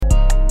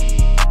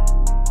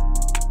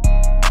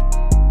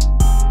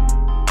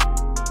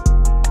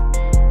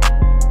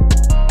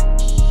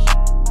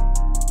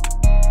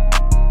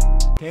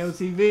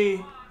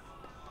KOTV.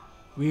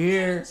 We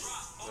here.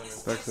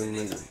 Flexing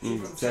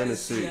nigga,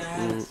 Tennessee.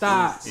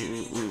 Stop. I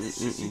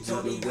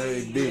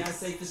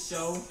say for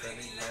sure.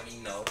 Let me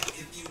know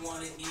if you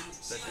wanna eat.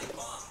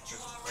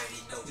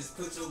 Just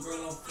put your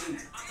girl on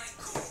fleek.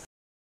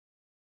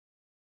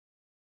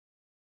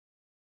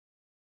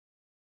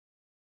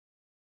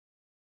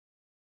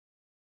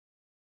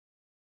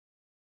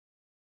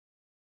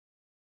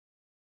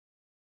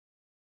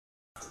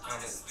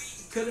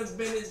 Could have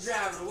been a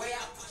driver. The way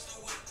I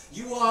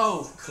you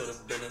all Could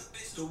have been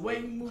a. the way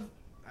you move.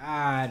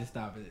 I had to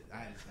stop it.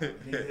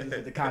 This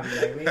is the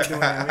copyright. We ain't doing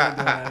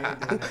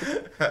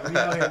that. We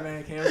out here,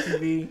 man.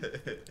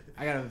 KOTV.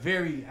 I have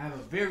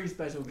a very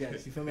special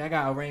guest. You feel me? I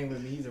got Rain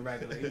with me. He's a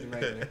regular.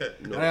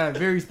 No. I got a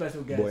very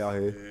special guest. Boy out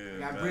here.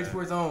 Yeah, I got man.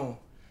 Bridgeport's own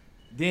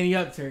Danny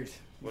Upchurch.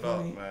 What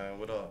up, man?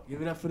 What up?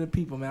 Give it up for the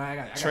people, man. I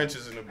got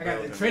Trenches in the I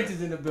building. got the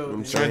trenches in the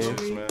building. Them you know what I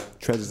Trenches, mean? man.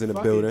 Trenches in the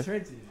Fucking building.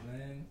 Trenches,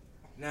 man.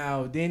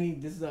 Now, Danny,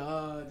 this is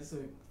a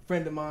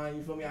friend of mine.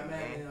 You feel me? I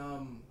met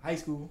in high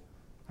school.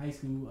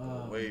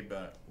 Way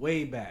back.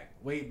 Way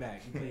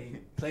back. We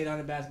played on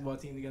the basketball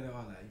team together,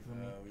 all that. You feel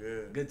me?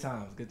 Yeah. Good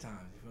times. You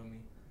feel me?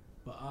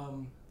 But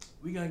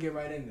we gonna get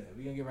right into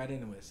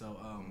it. So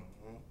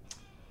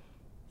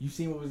you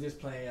seen what was just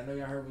playing? I know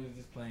y'all heard what was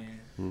just playing.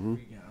 Mhm.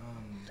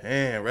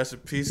 Damn, rest in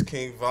peace,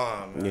 King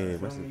Von, man. Yeah,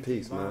 rest in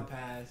peace, Von man.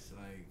 passed,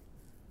 like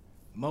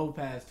Mo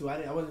passed too.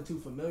 I wasn't too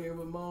familiar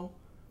with Mo,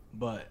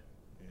 but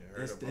Yeah,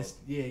 heard about it.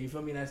 yeah, you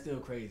feel me? That's still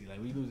crazy.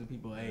 Like we losing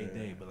people every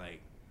day, but like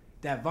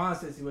that Von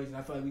situation,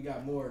 I feel like we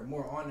got more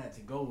on that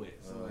to go with.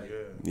 So like,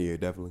 Yeah,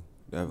 definitely.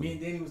 me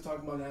and Danny was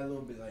talking about that a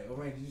little bit. Like, oh,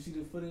 Rain, did you see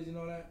the footage and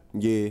all that?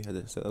 Yeah,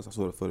 I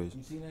saw the footage.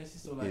 You seen that shit?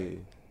 So like, Yeah.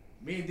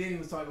 me and Danny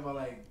was talking about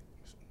like,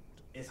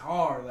 it's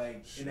hard.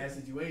 Like in that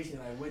situation,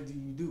 like, what do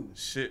you do?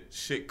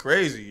 Shit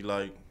crazy.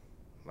 Like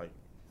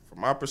from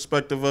my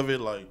perspective of it,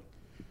 like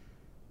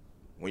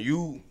when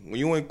you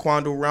in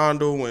Quando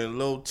Rondo and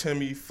Lil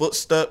Timmy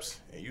footsteps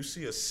and you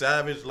see a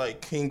savage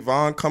like King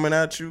Von coming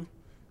at you,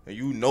 and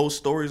you know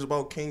stories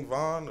about King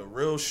Von, a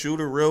real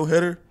shooter, real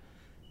hitter,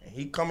 and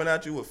he coming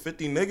at you with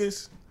 50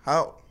 niggas,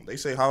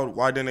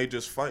 why didn't they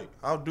just fight?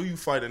 How do you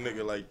fight a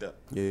nigga like that?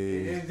 Yeah.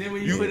 And then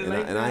when you put it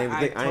like and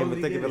that, I ain't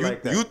even think of it get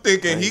like that. You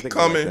thinking I ain't he think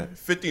coming like that.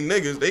 50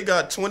 niggas, they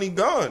got 20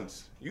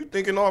 guns. You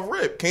thinking off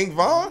rip. King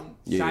Von?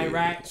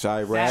 Chirac, Chirac.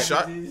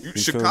 Savages. You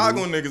feel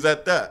Chicago me? niggas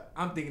at that.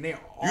 I'm thinking they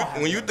all.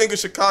 When you think of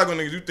Chicago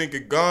niggas, you think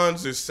of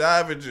guns and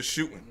savage and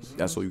shooting.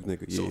 That's what you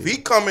think of. Yeah. So if he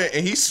coming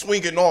and he's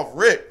swinging off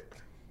rip,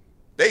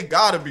 they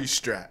gotta be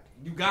strapped.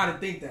 You gotta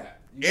think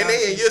that. And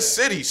they in your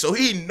city, so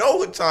he know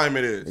what time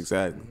it is.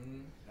 Exactly.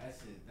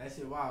 That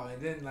shit, wow.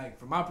 And then, like,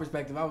 from my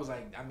perspective, I was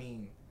like, I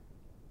mean,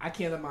 I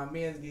can't let my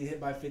mans get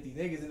hit by 50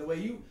 niggas. And the way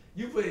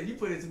you put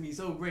it to me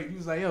so great. You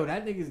was like, yo,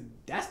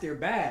 that's their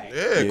bag.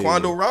 Yeah,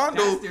 Quando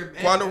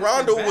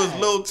Rondo was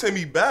Lil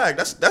Timmy bag.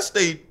 That's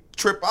they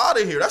trip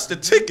out of here. That's the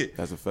ticket.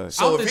 That's a fact.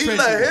 So Out if the he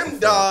trenches. let him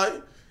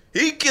die,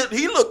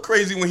 he look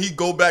crazy when he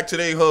go back to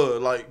their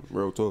hood. Like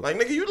Real talk.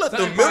 nigga, you let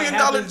Something the $1 million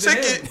probably happens to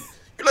ticket, him.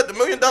 you let the $1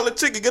 million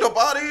ticket get up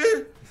out of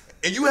here,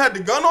 and you had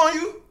the gun on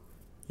you.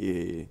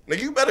 Yeah.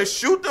 Nigga, you better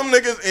shoot them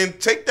niggas and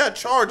take that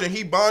charge, and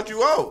he bond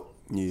you out.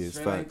 Yeah, it's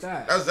Straight like facts.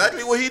 that. That's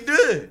exactly what he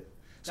did.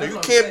 So That's you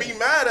what I'm can't be saying.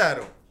 mad at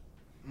him.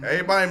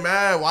 Everybody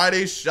mad. Why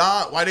they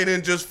shot? Why they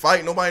didn't just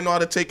fight? Nobody know how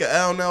to take an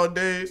L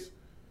nowadays.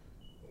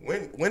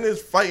 When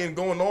is fighting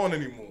going on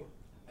anymore?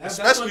 That's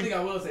one thing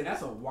I will say.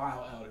 That's a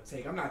wild L to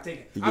take. I'm not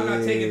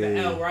taking the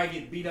L where I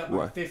get beat up by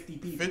Right. 50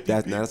 people. 50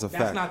 That's people. a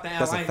fact. not the L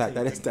That's I a ain't fact.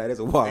 taking. That is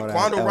a wild. And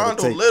Quando L to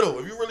Rondo take. little.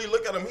 If you really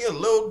look at him, he a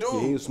little dude.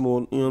 Yeah, he was small.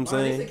 You know what I'm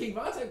They saying? said King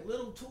Von said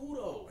little too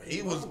though.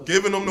 He was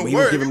giving them the When he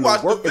word. was If giving you him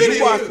watch the the work, if you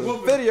video, watch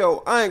the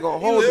video, I ain't gonna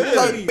hold you. Yeah.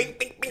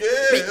 Like,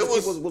 Yeah, it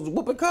was. was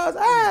whooping cuz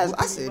ass.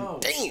 I said, him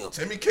out. damn.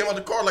 Timmy came out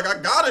the car like,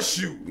 I gotta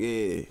shoot.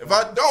 Yeah. If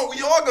I don't,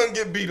 we all gonna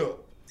get beat up.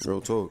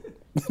 Real talk.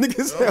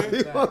 Niggas said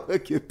we all gonna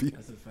get beat.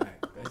 That's a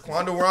fact.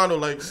 Quando Rondo,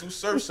 like Sue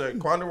Surf said,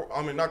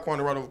 not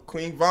Quando Rondo,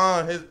 Queen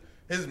Von,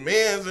 his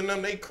mans and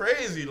them, they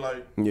crazy.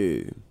 Like,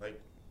 Yeah.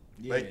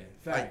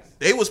 Facts.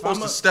 they was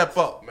supposed to step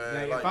up,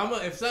 man. Like,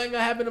 if something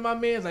gonna happen to my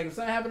mans, like if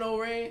something happened to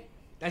O'Rain,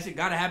 that shit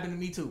gotta happen to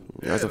me too.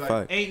 That's a like,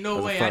 fact. Ain't no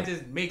That's a way fact. I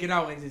just make it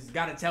out and just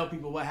gotta tell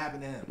people what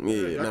happened to him.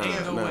 Yeah,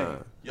 Ain't no nah. way.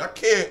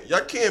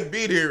 y'all can't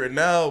be there and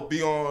now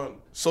be on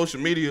social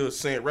media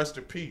saying rest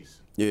in peace.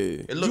 Yeah.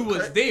 It You looked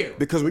was there.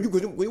 Because when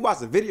you watch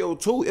the video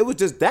too, it was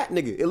just that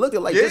nigga. It looked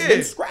like just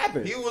him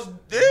scrapping. He was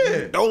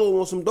dead. Dolo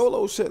on some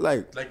Dolo shit.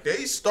 Like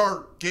They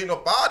start getting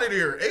up out of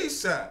there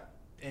ASAP.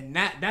 And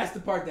that's the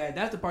part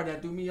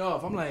that threw me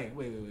off. I'm like,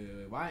 wait,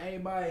 why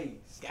everybody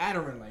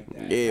scattering like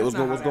that? yeah, That's what's not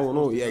going how that's on?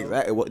 supposed Yeah, to go.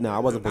 exactly. Nah, I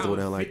wasn't supposed to go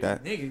Now down it's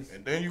like that. 50 Niggas.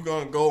 And then you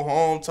gonna go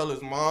home, tell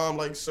his mom,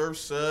 like Surf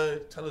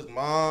said, tell his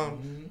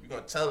mom. You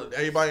gonna tell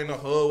everybody in the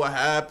hood what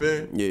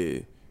happened. Yeah,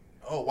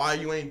 Oh, why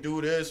you ain't do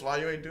this? Why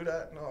you ain't do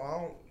that?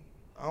 No,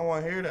 I don't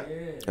want to hear that.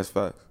 Yeah. that's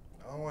facts.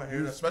 I don't want to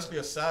hear that. Especially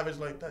a savage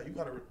like that. You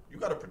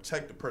gotta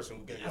protect the person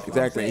who getting y'all.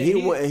 Exactly. He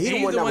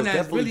the one that was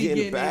definitely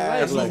getting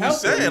bad. That's what I'm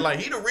saying. Like,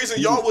 he the reason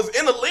y'all was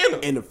in Atlanta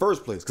in the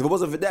first place. Because if it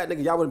wasn't for that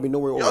nigga, y'all wouldn't be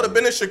nowhere. Y'all would have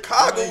been in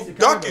Chicago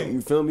ducking.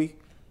 You feel me?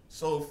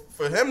 So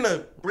for him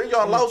to bring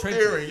y'all out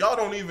there and y'all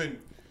don't even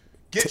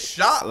get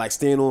shot, like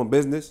staying on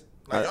business.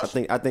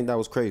 Like, I think that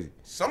was crazy.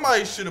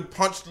 Somebody should have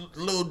punched the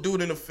little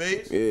dude in the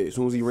face. Yeah, as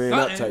soon as he ran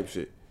up, type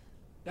shit.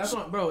 That's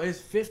what, bro. It's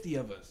 50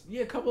 of us.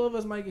 Yeah, a couple of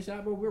us might get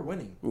shot, but we're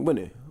winning. We're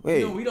winning.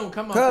 Hey, we don't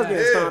come out. Cuz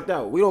getting stomped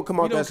out. We don't come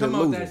out that shit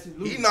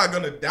losing. He's not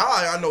gonna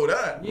die. I know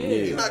that. Yeah,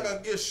 he's not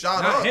gonna get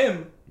shot not up.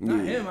 Him.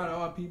 Not him. Out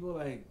of all people,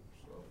 like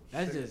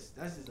that's just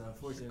an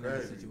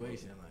unfortunate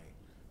situation. Like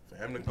for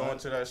him to go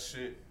into that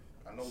shit,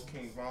 I know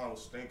King Von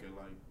was thinking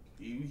like.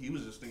 He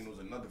was just thinking it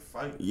was another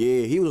fight.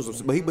 Yeah, he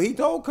was, but he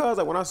told Cuz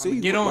like when I see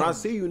you,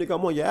 nigga,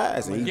 I'm on your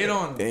ass. And get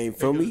on him. Ain't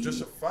from me. It was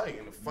just a fight,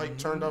 and the fight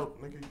turned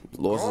out, nigga,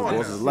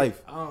 lost his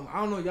life. I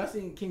don't know. Y'all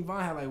seen King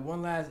Von had like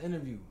one last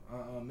interview,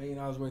 $1 million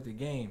worth of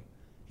game.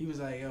 He was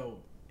like, yo,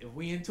 if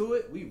we into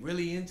it, we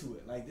really into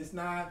it. Like this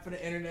not for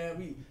the internet.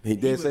 He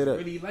did say that.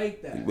 Really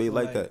like that. He really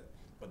like that.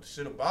 But the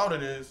shit about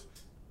it is.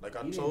 Like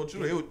I told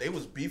you, they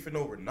was beefing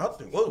over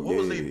nothing. What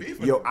was they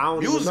beefing? Yo, I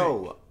don't even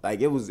know.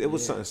 Like it was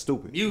something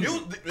stupid.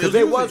 Because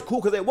it was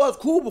cool. Because it was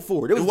cool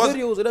before. There was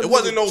videos of them. It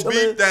wasn't no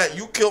beef that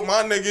you killed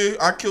my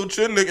nigga, I killed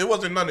your nigga. It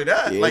wasn't none of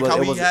that. Like how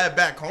we had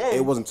back home.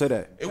 It wasn't to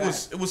that. It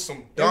was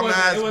some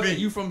dumbass beef. It wasn't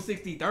you from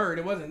 63rd.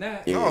 It wasn't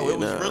that. No, it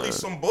was really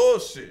some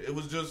bullshit. It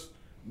was just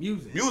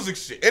music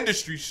shit,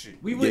 industry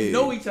shit. We wouldn't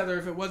know each other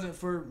if it wasn't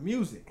for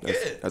music.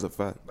 That's a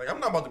fact. Like I'm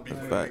not about to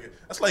beef with a nigga.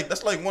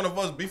 That's like one of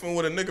us beefing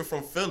with a nigga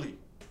from Philly.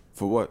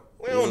 For what?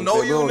 We don't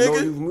know you,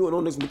 nigga. We don't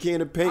know this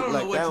McKenna Paint.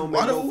 Like that.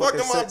 Why the fuck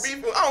am I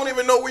beefing? I don't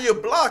even know where your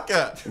block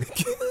at.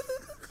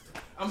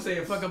 I'm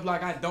saying fuck a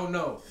block I don't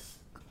know.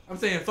 I'm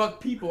saying fuck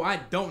people I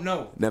don't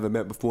know. Never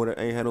met before.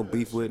 Ain't had no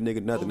beef with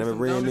nigga. Nothing. Never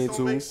ran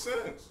into. Makes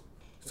sense.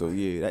 So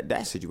yeah,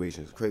 that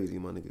situation is crazy,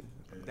 my nigga.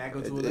 That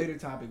goes to a later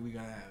topic we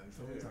gonna have.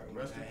 So we talk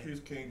rest in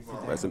peace, King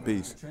Von. Rest in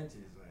peace. Trenches,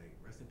 like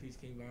rest in peace,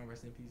 King Von.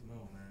 Rest in peace,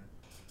 Mo, man.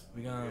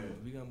 We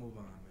gonna move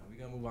on, man.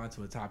 We're gonna move on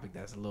to a topic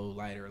that's a little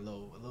lighter, a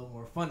little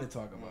more fun to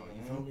talk about.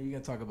 You feel me? We're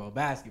gonna talk about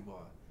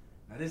basketball.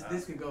 Now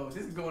this could go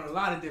in a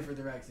lot of different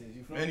directions.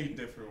 You feel me? Many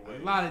different ways.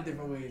 A lot of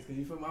different ways. Cause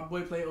you feel me? My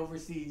boy played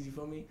overseas. You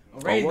feel me?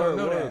 Ray don't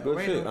know that.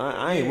 Good shit.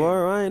 I ain't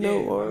worried. I ain't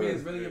know. My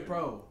man's really a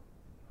pro.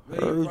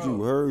 Heard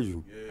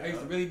you. Yeah, I used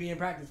to really be in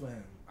practice with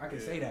him. I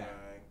can say that. Man.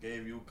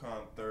 Gave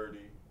UConn 30.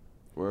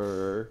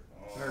 Word.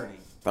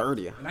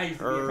 30. And I used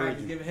to be in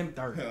practice giving him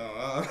 30.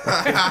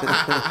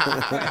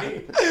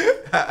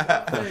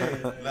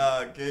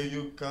 Nah, gave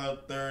UConn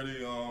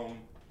 30.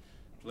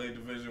 Played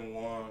Division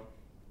 1.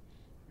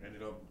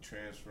 Ended up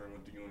transferring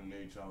with the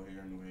UNH out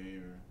here in New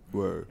Haven.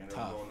 Word. Ended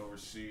up going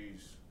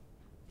overseas.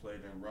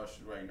 Played in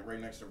Russia, right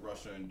next to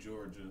Russia and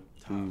Georgia.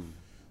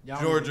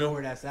 Y'all Georgia. know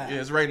where that's at.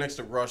 Yeah, it's right next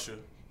to Russia.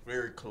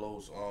 Very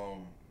close.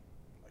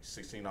 Like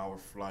 16-hour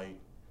flight.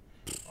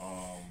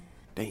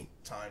 Dang.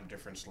 Time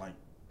difference like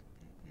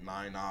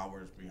 9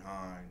 hours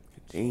behind.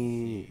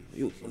 Dang.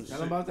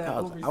 Tell about that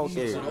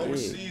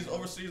overseas.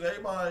 Overseas,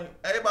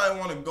 everybody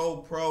want to go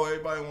pro.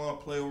 Everybody want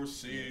to play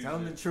overseas. Tell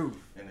them the truth.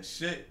 And the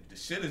shit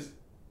is,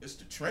 it's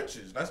the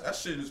trenches. That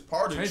shit is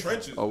part of the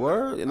trenches. A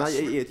word? And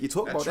you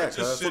talk about that.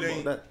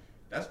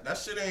 That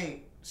shit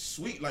ain't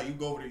sweet. Like you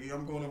go over there,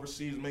 I'm going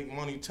overseas, make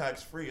money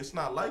tax free. It's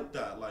not like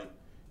that. Like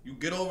you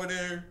get over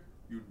there,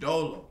 you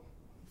dolo.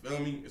 Feel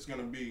me? It's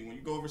gonna be when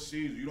you go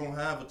overseas, you don't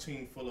have a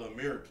team full of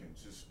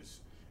Americans.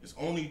 It's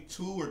only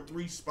 2 or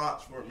 3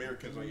 spots for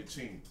Americans on your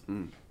team.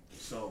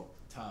 So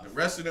the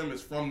rest of them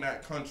is from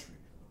that country,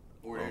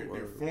 or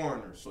they're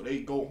foreigners. So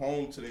they go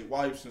home to their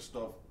wives and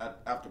stuff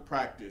after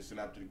practice and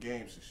after the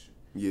games and shit.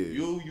 Yeah.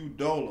 You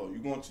dolo. You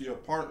going to your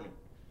apartment.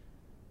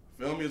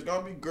 Feel me? It's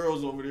gonna be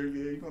girls over there.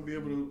 Yeah, you're gonna be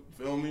able to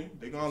feel me.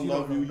 They gonna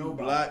love you. You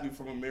black. You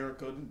from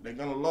America. They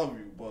gonna love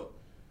you. But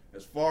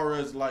as far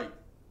as like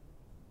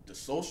the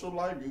social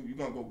life, you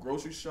gonna go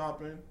grocery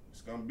shopping.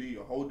 It's gonna be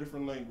a whole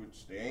different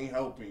language. They ain't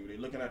helping you. They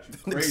looking at you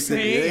crazy.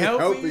 They ain't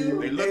helping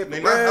you.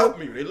 They not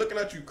helping you. They looking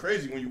at you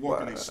crazy when you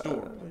walk in their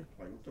store.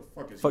 Like what the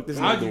fuck is? Fuck this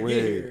How'd you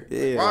get here?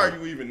 Yeah. Why are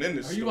you even in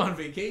this? Are you on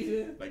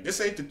vacation? Like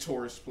this ain't the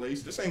tourist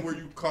place. This ain't where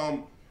you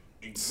come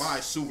and buy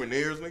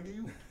souvenirs,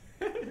 nigga.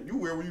 You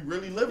where we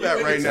really live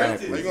at right now.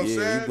 Like, you know what I'm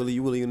saying?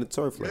 You really in the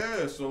turf. Like.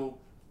 Yeah. So,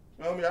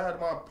 I had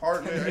my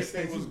apartment.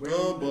 Everything was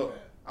good, but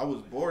I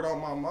was bored out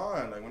my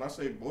mind. Like when I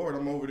say bored,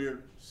 I'm over there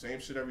same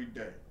shit every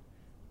day.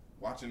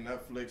 Watching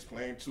Netflix,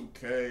 playing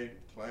 2K,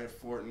 playing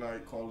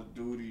Fortnite, Call of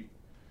Duty.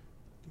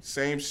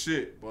 Same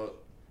shit, but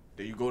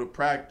then you go to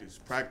practice.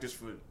 Practice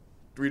for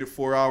 3 to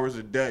 4 hours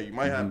a day. You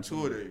might have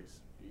 2 of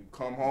these. You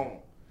come home.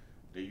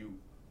 Then you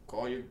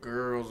call your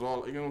girls,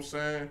 all, you know what I'm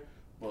saying?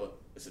 But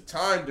it's a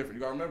time difference.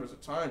 You gotta remember, it's a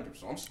time difference.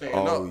 So I'm staying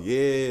up. Oh,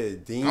 yeah.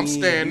 Damn. I'm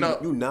staying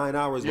up. You 9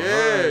 hours behind.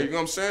 Yeah, you know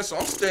what I'm saying? So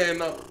I'm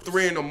staying up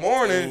 3 in the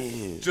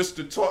morning just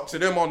to talk to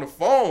them on the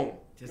phone.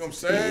 You know what I'm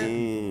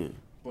saying?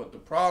 But the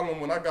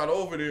problem, when I got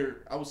over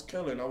there, I was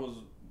killing. I was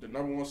the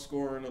 #1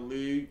 scorer in the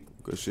league.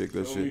 Good shit,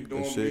 good Feel me? shit,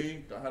 Doing good shit.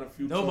 me. I had a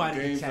few Nobody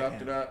can games check after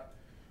him. that.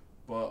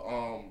 But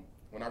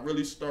when I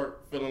really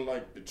start feeling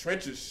like the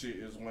trenches shit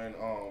is when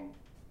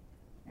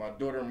my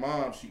daughter's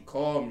mom, she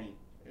called me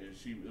and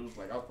it was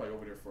like I was probably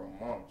over there for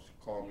a month. She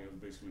called me and was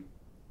basically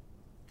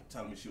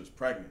telling me she was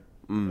pregnant.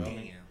 Mm. Feel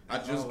me? I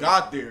just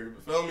got there. You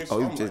feel me? Oh, So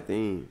you I'm just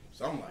in.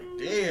 So I'm like,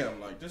 damn,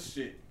 like this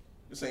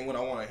ain't what I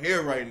want to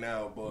hear right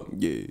now. But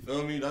Yeah.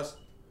 feel me?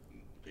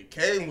 It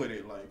came with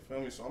it, like, feel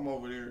me? So I'm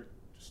over there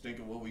just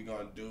thinking what we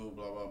gonna do,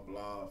 blah blah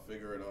blah,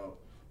 figure it out.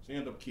 She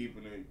ended up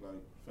keeping it, like,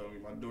 feel me?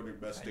 My daughter,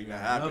 best thing that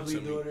happened to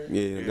daughter.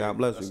 me. Yeah, God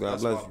bless you, God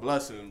that's bless my you.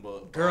 blessing,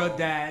 but Girl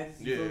dads.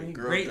 You yeah, feel me?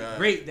 girl Great, dad,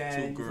 great dad.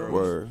 2 you feel girls. me?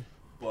 Word.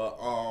 But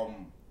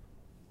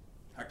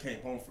I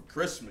came home for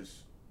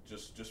Christmas,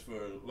 just for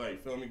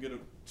like, feel me, get a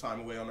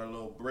time away on our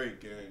little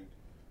break, and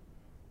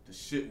the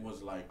shit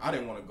was like I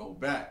didn't want to go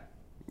back.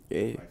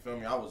 Yeah. Like, feel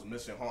me, I was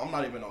missing home. I'm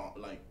not even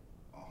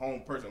a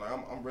home person. Like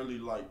I'm really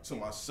like to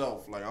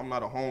myself. Like I'm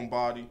not a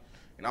homebody,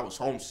 and I was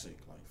homesick.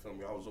 Like, feel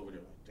me, I was over there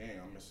like,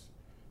 damn, I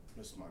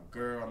miss my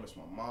girl, I miss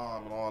my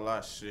mom and all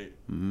that shit.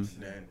 Mm-hmm. And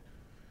then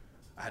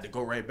I had to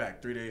go right back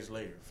 3 days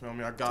later. Feel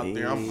me, I got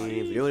there. I'm like,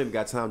 you don't even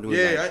got time to do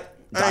it. yeah,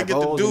 like, I ain't get to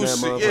do divulge in that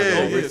shit.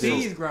 motherfucker. Yeah,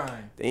 Overseas So,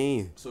 grind.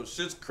 Damn. so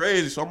shit's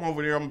crazy. So I'm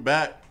over there. I'm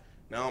back.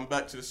 Now I'm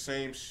back to the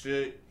same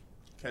shit.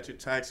 Catching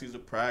taxis to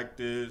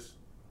practice.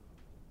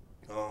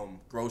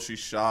 Grocery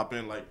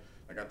shopping. Like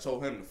I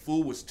told him, the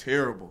food was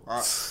terrible.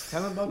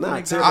 Tell him about Nah,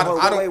 the tell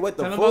McDonald's. I don't- wait, what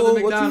the tell 'em about the food? What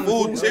you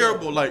McDonald's Food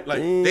terrible. Like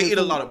Damn, they eat a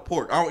food. lot of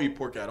pork. I don't eat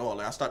pork at all.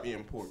 Like I stopped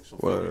eating pork. So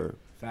feel me? Word.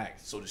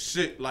 Facts. So the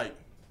shit, like,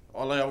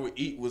 all I would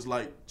eat was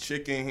like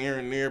chicken here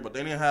and there, but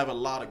they didn't have a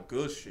lot of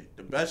good shit.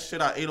 The best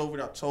shit I ate over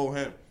there, I told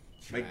him,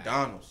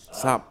 McDonald's.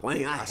 Stop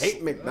playing. I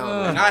hate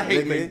McDonald's. And I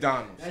hate nigga.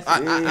 McDonald's. That's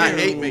I hate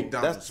terrible.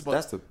 McDonald's. That's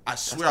But the- I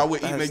swear I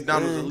would eat best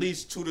McDonald's thing. at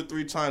least 2 to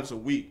 3 times a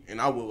week,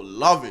 and I will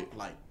love it.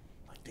 Like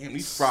damn,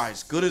 these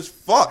fries good as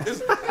fuck.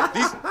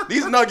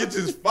 These nuggets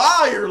is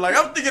fire. Like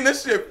I'm thinking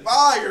this shit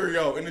fire,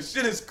 yo, and the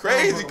shit is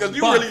crazy because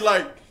you really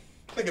like,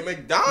 nigga,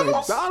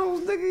 McDonald's.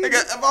 McDonald's, nigga.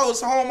 Nigga, if I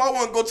was home, I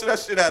wouldn't go to that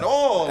shit at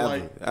all.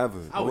 Like, Ever.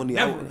 I would Only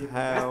never.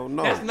 Hell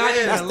no. That's not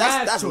even Yeah, the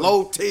last That's choice.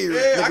 low tier.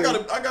 yeah,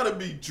 nigga. I gotta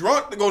be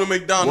drunk to go to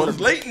McDonald's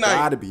late night.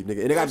 Gotta be,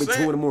 nigga. And it gotta be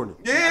 2 in the morning.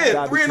 Yeah,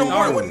 Gotta be 3 in the 2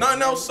 morning with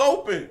nothing else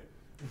open.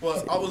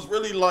 But I was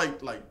really like,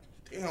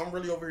 damn, I'm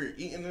really over here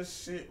eating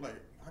this shit. Like,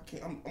 I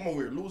can't. I'm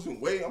over here losing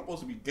weight. I'm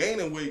supposed to be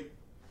gaining weight.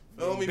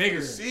 Feel me? Bigger.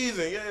 For the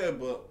season, yeah.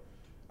 But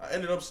I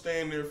ended up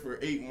staying there for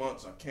 8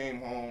 months. I came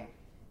home,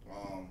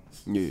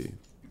 Yeah.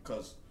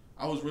 because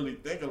I was really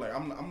thinking like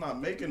I'm not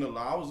making a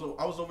lot.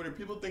 I was over there.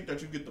 People think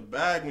that you get the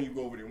bag when you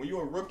go over there. When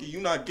you're a rookie,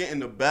 you're not getting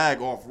the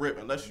bag off rip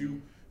unless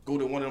you go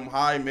to one of them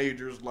high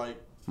majors like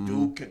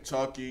Duke,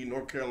 Kentucky,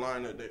 North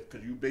Carolina,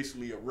 because you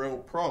basically a real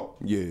pro.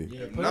 Yeah.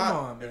 Yeah, If put 'em not,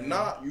 on, if man.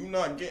 not, you're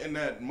not getting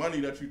that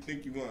money that you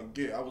think you're gonna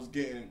get. I was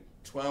getting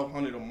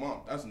 $1,200 a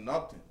month. That's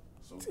nothing.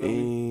 So feel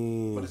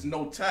me? Damn. But it's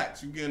no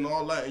tax. You getting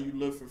all that and you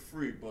live for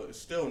free, but it's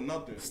still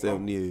nothing. Still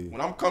when need.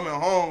 when I'm coming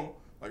home,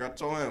 like I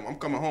told him, I'm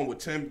coming home with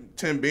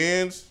 10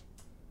 bands,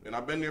 and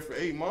I've been there for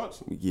 8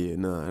 months. Yeah,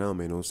 nah, that don't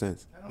make no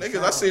sense.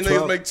 Niggas, I seen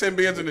 12 niggas make 10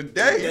 bands in a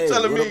day. Yeah, You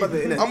telling what me about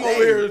in a I'm day,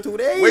 over here 2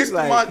 days, wasting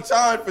like- my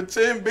time for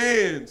 10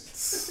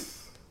 bands.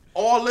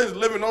 All this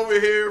living over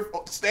here,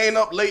 staying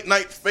up late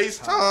night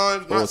FaceTimes, All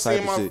not type seeing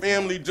of my shit.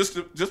 family just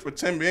for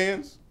 10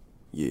 bands.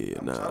 Yeah,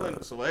 I'm nah. telling you.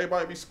 So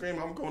everybody be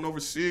screaming, I'm going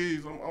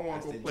overseas. I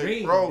want That's to the go play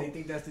dream. pro. They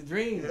think that's the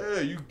dream.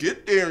 Yeah, you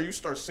get there and you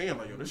start seeing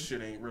like, yo, this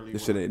shit ain't really.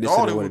 This what shit I ain't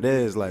thought what would it be.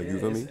 is, like, Yeah, you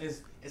feel me?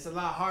 It's a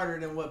lot harder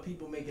than what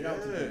people make it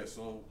out to Yeah, be.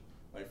 so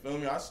like, feel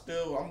me?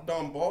 I'm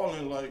done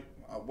balling. Like,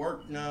 I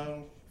work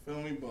now,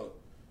 feel me? But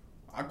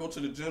I go to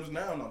the gyms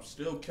now and I'm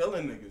still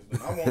killing niggas.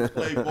 And I won't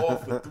play ball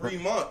for 3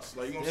 months.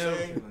 Like, you know what I'm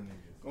saying?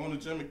 Go in the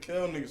gym and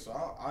kill niggas. So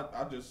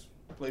I just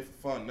play for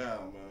fun now,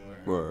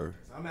 man. Word.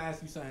 So I'm gonna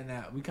ask you something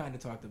that we kind of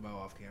talked about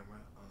off camera.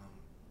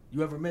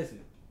 You ever miss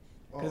it?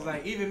 Cause Oh.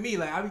 like even me,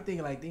 like I be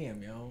thinking like,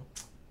 damn, yo,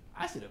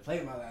 I should have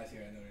played my last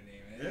year at Notre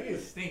Dame, man. Yeah.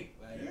 Niggas stink.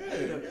 Like Yeah, I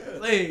should have yeah.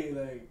 played.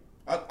 Like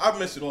I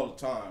miss it all the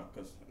time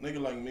because a nigga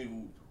like me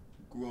who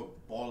grew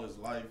up ball his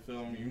life,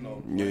 feel me? You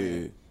know,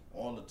 playing Yeah.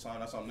 all the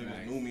time. That's how niggas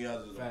Facts. knew me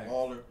as a Facts.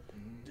 baller.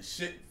 The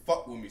shit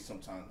fuck with me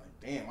sometimes. Like,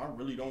 damn, I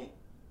really don't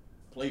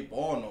play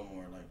ball no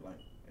more. Like,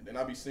 and then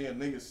I be seeing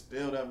niggas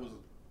still that was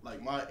like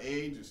my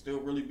age and still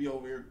really be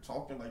over here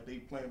talking like they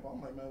playing ball.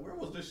 I'm like, man, where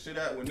was this shit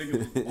at when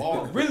niggas was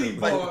balling? Really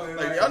like, balling,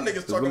 like like- y'all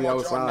niggas talking really about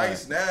y'all outside.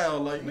 nice now.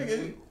 Like,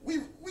 nigga, we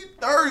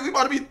 30. We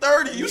about to be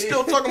 30. You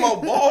still talking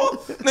about ball?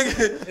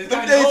 Nigga, them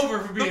kinda days, over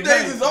for being them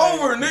days nice, is like-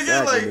 over, nigga.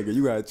 Exactly, Like, nigga,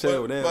 you gotta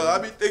chill now. but I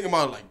be thinking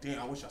about it, like, damn,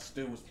 I wish I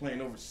still was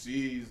playing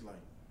overseas. Like,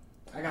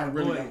 I got a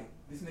really boy. don't.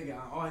 This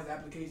nigga on all his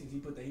applications, he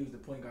put that he was the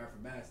point guard for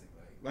Basic.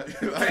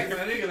 Like, like, like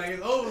my nigga, like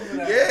it's over for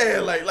that.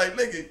 yeah, like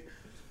nigga,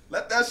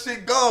 let that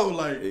shit go.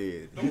 Like,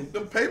 Yeah.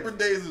 them paper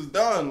days is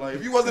done. Like,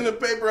 if you wasn't in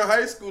paper in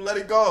high school, let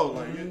it go.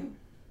 Like,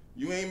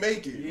 you ain't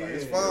make it. Like,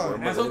 it's Yeah.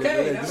 fine. That's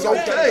okay. That's It's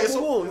okay. It's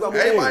Move on. You gotta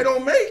move everybody on.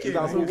 don't make You it.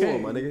 gotta It's move okay.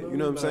 on, my nigga. You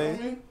know what I'm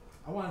saying?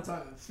 I want to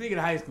talk. Speaking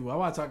of high school, I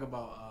want to talk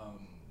about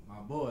my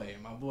boy,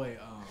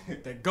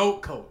 the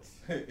GOAT coach.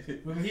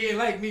 He ain't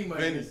like me much.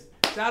 Vinny.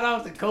 Shout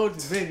out to Coach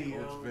Vinny,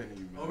 Coach yo. Vinny,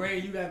 man. Oh, Ray,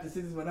 you got the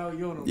sisters, but now you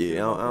don't know.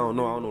 Yeah, I don't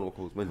know no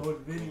Coach Vinny. Coach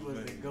Vinny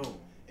was the GOAT.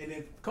 And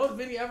if Coach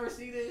Vinny ever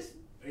see this,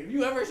 if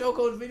you ever show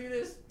Coach Vinny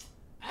this,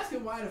 ask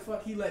him why the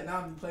fuck he let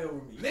Nami play over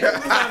me.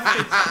 Nigga,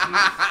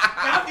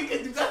 Nami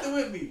can do nothing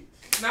with me.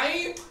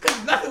 Naeem can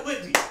do nothing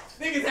with me.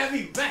 Niggas have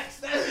me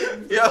vexed. Yo,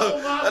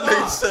 that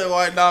nigga said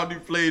why Nami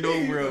played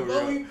over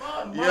him,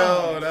 yo.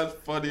 Yo, that's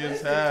funny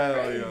as hell,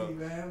 crazy, yo.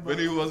 Man,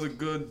 Vinny was a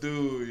good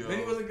dude, yo.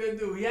 Vinny was a good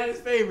dude. He had his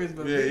favorites,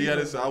 but yeah, he had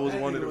his. was, I was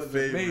one of the was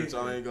favorites. amazing.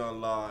 I ain't gonna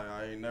lie.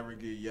 I ain't never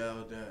get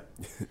yelled at.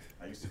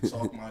 I used to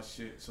talk my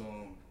shit to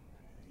him.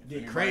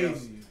 Get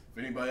crazy. If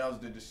anybody else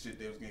did this shit,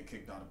 they was getting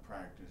kicked out of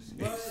practice.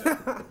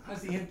 I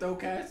see him throw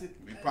cats.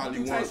 They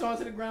probably Tyson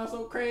to the ground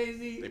so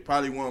crazy. They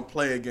probably wouldn't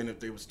play again if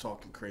they was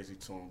talking crazy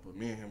to him. But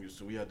me and him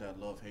we had that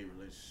love-hate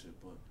relationship.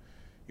 But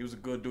he was a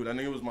good dude. I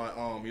think it was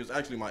he was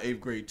actually my 8th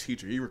grade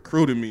teacher. He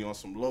recruited me on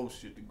some low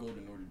shit to go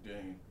to Notre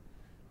Dame,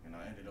 and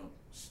I ended up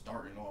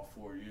starting all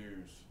 4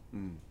 years.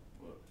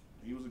 But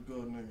he was a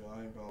good nigga.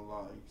 I ain't gonna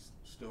lie.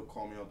 He still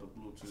call me out the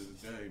blue to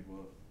this day.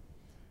 But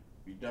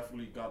we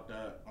definitely got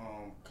that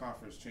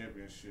conference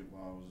championship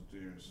while I was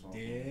there. So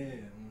Yeah.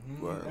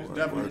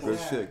 Definitely good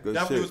shit. Good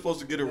definitely shit. was supposed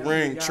to get a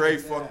ring. Trey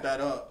fucked that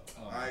up.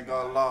 I ain't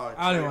gonna lie.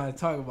 I didn't want to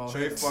talk about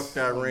Trey him. fucked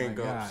that ring up.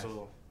 gosh.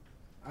 So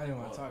I didn't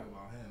want to talk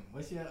about him.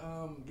 What's your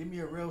give me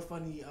a real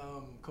funny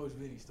Coach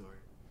Vinny story.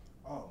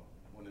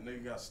 When the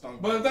nigga got stung.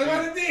 But talk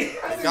about the D.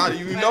 God,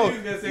 you know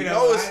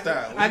his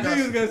style. I knew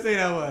you was gonna say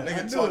that one.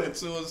 Nigga talking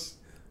to us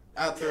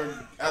after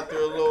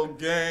a little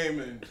game,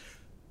 and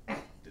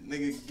the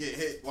nigga get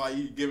hit while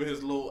you giving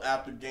his little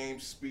after game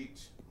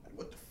speech. Like,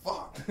 what the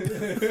fuck?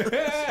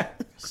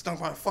 Stung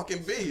by a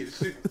fucking bee.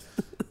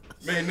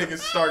 Man, niggas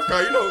start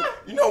crying.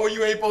 You know when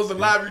you ain't supposed to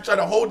laugh, you try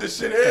to hold this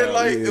shit in.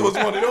 Like it was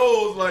one of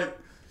those like.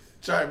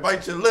 Try to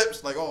bite your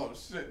lips, like, oh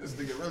shit, this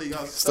nigga really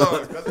got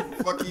stung. That's what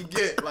the fuck he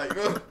get. Like,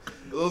 it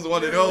was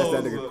one of those.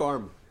 That's that nigga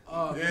karma.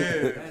 Oh,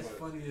 yeah, that's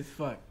funny as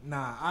fuck.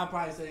 Nah, I'll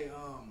probably say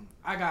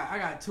I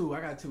got two.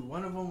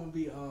 One of them would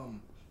be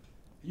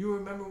you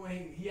remember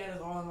when he had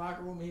us all in the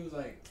locker room and he was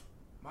like,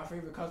 my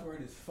favorite cuss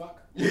word is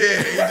fuck. Yeah,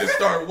 he just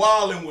started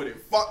wilding with it.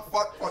 Fuck.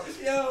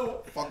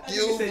 Yo, fuck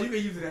you. you. Said you can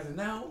use it as a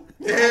noun.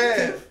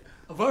 Yeah.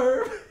 A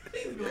verb.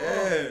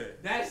 Yeah.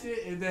 That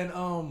shit, and then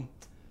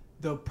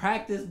the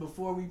practice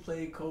before we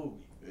played Kobe.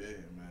 Yeah,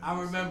 man. I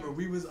remember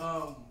we was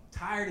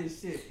tired as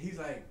shit. He's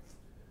like,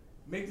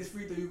 make this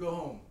free throw, you go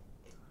home.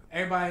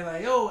 Everybody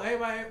like, yo,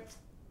 everybody.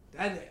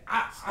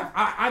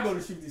 I go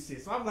to shoot this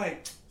shit. So I'm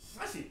like,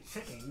 my shit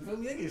chicken. You feel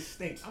me? Niggas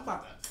stink. I'm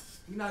about to.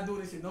 We not doing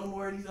this shit no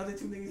more. These other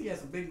two niggas, he had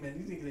some big men.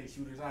 These niggas ain't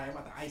shooters. All right, I'm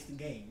about to ice the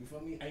game. You feel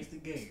me? Ice the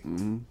game.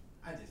 Mm-hmm.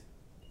 I just.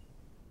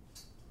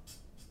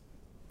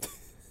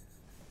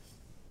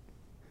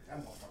 That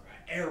motherfucker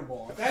got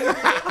airball. That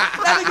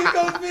nigga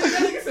goes mid.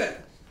 That nigga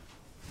said.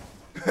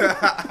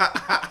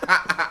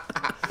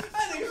 That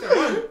nigga said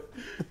run.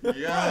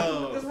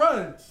 Yo. Just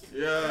run.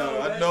 Yo,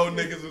 I know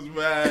niggas was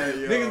mad,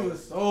 yo. Niggas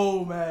was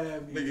so mad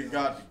at me. Nigga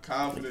got the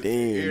confidence.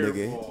 Damn,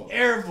 Airball.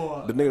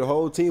 Airball. The nigga, the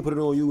whole team put it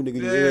on you, nigga.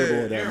 You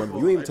airball that airball. motherfucker.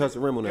 You ain't even touch the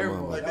rim on that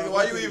Airball. Like, motherfucker. nigga,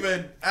 why you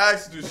even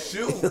asked to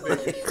shoot,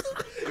 nigga?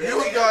 If you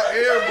was got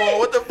airball,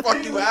 what the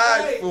fuck you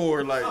asked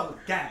for? Like, I was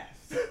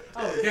gassed.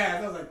 I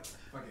was like,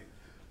 fuck it.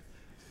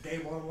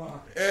 Game on the line.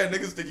 yeah,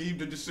 niggas think he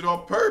did this shit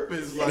on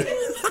purpose. Like, Yeah,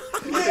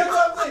 that's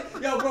what I'm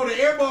saying. Yo, bro, the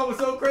airball was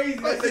so crazy.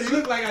 That Like, shit you-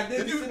 looked like I did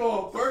did this you- shit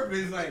on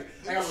purpose. Like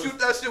I you was, shoot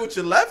that shit with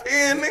your left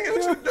hand, nigga.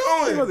 What you He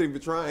doing? wasn't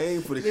even trying to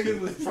aim for the niggas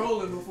shit. was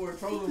trolling before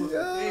trolling was a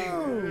Yo. thing.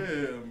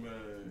 Yeah,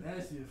 man. That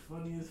shit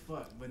funny as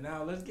fuck. But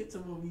now let's get to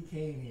what we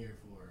came here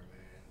for,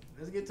 man.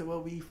 Let's get to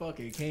what we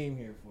fucking came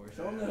here for.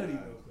 Show them the hoodie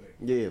real quick.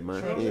 Yeah,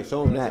 man. Show Yeah,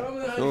 show him that. them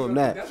the hoodie Show real him quick.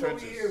 that. That's what we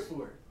Trenches. here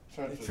for.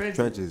 Trenches. The trenches.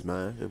 Trenches,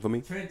 man. You feel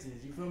me?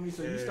 Trenches. You feel me?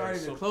 So you Yeah,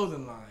 started so- a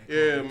clothing line.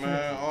 Yeah, called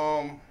man.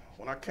 Trenches.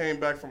 When I came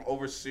back from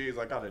overseas,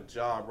 I got a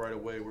job right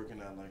away working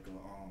at like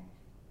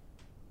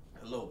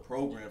a little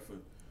program for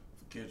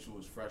kids who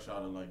was fresh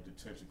out of like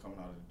detention, coming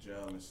out of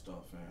jail and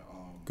stuff, and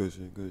Good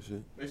shit, good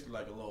shit. basically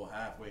like a little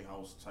halfway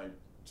house type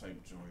joint.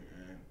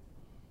 And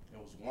it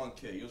was one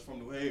kid. He was from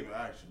New Haven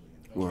actually.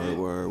 And the kid-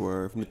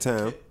 Word. From the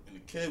town. And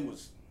the kid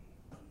was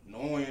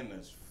annoying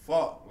as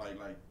fuck. Like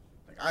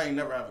I ain't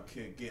never have a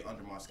kid get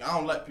under my skin. I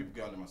don't let people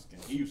get under my skin.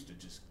 He used to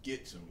just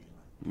get to me.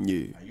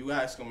 Yeah. Like, you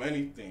ask him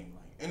anything,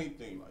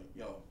 like,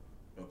 yo,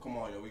 come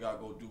on, yo, we gotta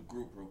go do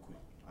group real quick.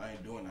 I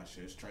ain't doing that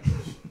shit. It's trenches.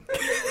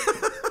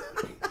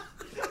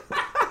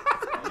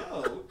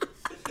 Yo.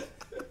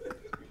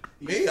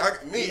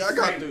 I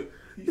got the.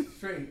 He's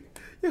straight.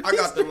 I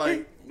got the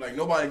like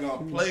nobody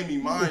gonna play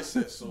me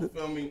mindset. So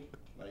feel me,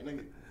 like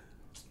nigga.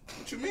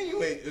 What you mean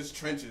you ain't? It's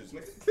trenches,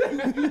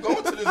 nigga. You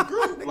going to this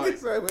group? Like,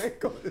 Sorry, we ain't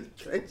going to the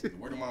trenches.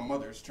 word of my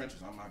mother, it's trenches.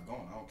 I'm not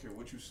going. I don't care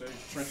what you say.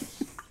 It's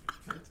trenches.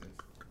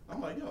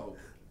 I'm like, yo,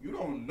 you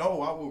don't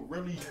know. I will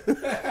really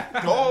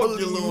dog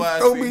your little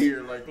ass in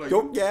here. Like,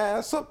 Yoke your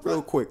ass up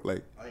real quick,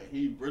 like.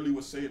 he really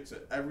would say it to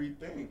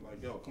everything.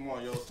 Like, yo, come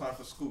on, yo, it's time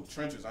for school.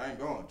 Trenches. I ain't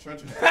going.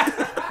 Trenches.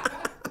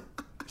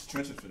 It's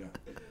trenches for them.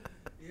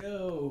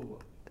 Yo,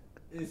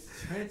 it's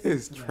trenches.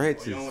 It's for that.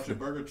 trenches. Oh, you don't want your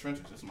burger?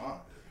 Trenches. It's mine.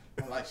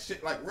 Like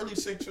shit, like really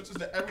say trenches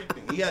to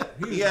everything. He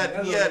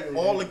had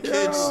all the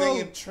kids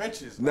singing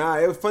trenches. Like, Nah,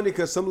 it was funny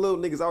because some little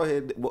niggas out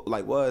here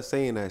like was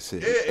saying that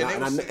shit. Yeah,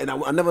 and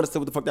I never understood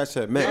what the fuck that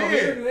shit meant.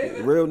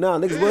 Yeah. Real nah,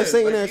 niggas was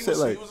saying that shit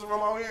like. He was from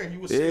out here and he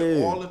was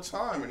saying all the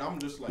time, and I'm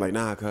just like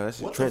nah, cuz that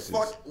shit what trenches. the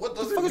fuck? What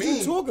does What the it fuck mean?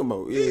 is you talking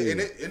about? Yeah,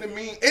 and it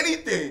mean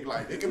anything.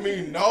 Like it can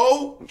mean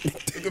no.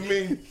 It can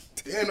mean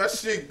damn that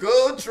shit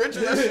good.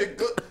 Trenches, that shit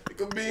good. It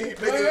could mean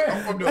nigga,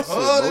 I'm from the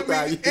hood. It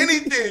mean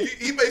anything.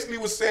 He basically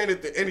was saying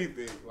it to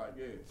anything. Like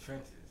yeah.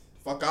 Trenches.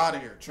 Fuck out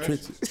of here.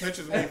 Trenches.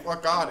 Trenches mean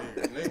fuck out of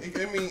here.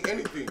 It mean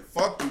anything.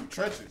 Fuck you.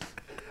 Trenches.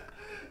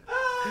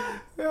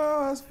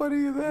 Yo, that's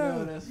funny as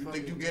hell. You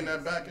think you getting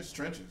that back? It's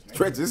trenches. Man.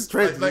 Trenches.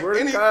 Like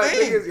anything.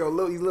 Niggas,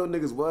 yo, these little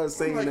niggas was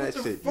saying Like, that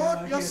what the shit.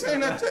 fuck? Y'all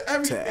saying that to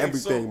everything. To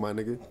everything, so, my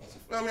nigga.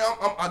 I mean,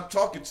 I'm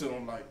talking to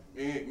him like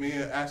me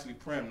and Ashley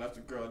Prem. That's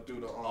the girl that do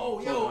the.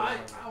 Oh, yo, I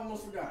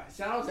almost forgot.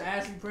 Shout out to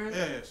Ashley Prince.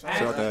 Yeah, Ashley,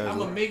 shout out to I'm Ashley.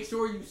 gonna make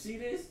sure you see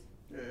this.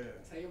 Yeah.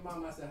 Tell your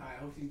mom I said hi. I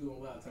hope she's doing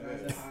well. Tell her I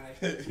said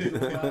hi. She's doing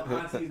well.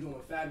 Auntie's doing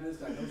fabulous.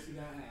 I know she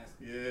got asked.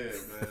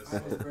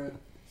 Yeah, man. So,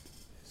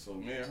 So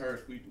me and her,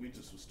 we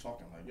just was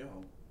talking like, yo,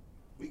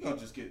 we gonna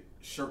just get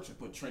shirts and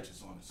put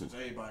trenches on it since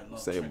everybody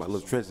loves Say trenches. about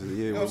little trenches,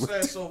 yeah. You know what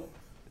I'm saying?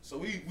 So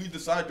we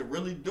decided to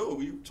really do it.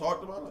 We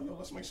talked about it, like, yo,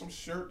 let's make some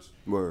shirts.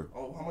 Word.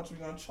 Oh, how much we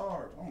gonna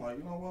charge? I'm like,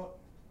 you know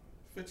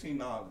what? $15.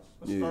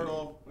 Let's Yeah. start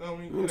off. You know what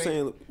I mean? You know what I'm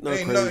saying? It Not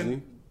ain't crazy.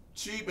 nothing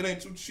cheap. It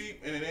ain't too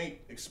cheap, and it ain't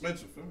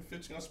expensive. Feel me?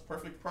 15. That's the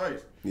perfect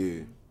price.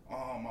 Yeah.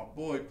 My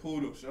boy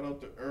Poodle, shout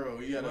out to Earl.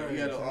 He had Word,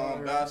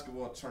 a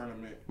basketball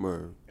tournament,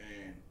 Word.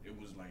 and it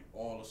was like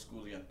all the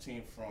schools. He had a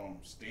team from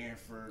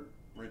Stanford,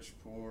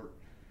 Bridgeport.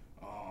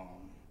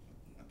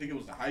 I think it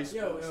was the high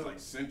school. Yo. It's like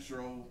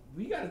Central.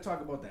 we got to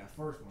talk about that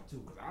first one too,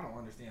 because I don't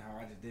understand how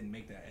I just didn't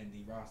make that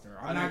ND roster.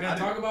 I I'm not didn't- gonna I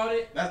talk didn't- about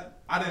it. That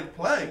I didn't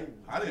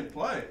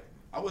play.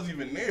 I wasn't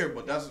even there,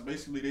 but that's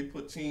basically they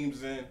put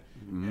teams in,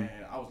 and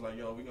I was like,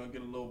 yo, we gonna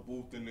get a little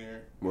booth in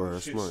there. Word,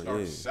 And shit smart,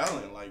 started yeah.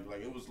 selling like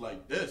it was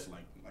like this,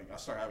 like I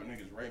started having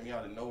niggas write me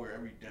out of nowhere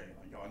every day,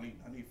 like yo, I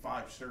need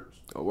 5 shirts.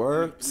 A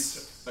word? 3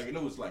 shirts. Like and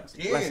it was like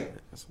damn. Blessing.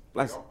 That's a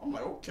blessing. I'm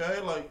like okay,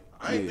 like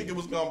I didn't think it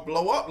was gonna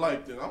blow up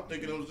like that. I'm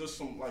thinking it was just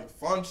some like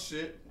fun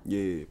shit.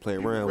 Yeah,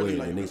 playing People around really with it,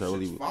 like and niggas this are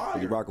really, shit's fire.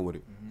 really rocking with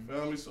it.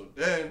 Feel me? So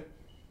then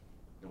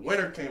the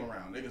winter came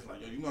around. Niggas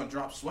like, yo, you gonna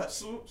drop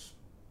sweatsuits?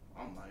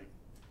 I'm like,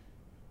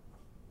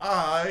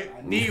 alright.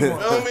 I need one.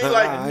 Feel me?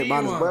 Like, Alright, need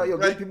might as one. well, yo,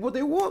 Like- give people what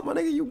they want, my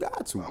nigga. You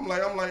got to. I'm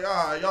like,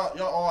 alright,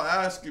 y'all all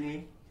asking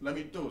me. Let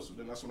me do it. So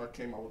then that's when I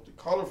came out with the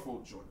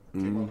colorful joint. I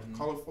came out with the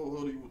colorful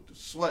hoodie with the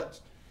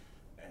sweats.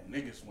 And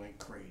niggas went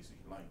crazy.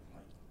 Like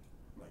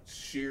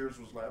shares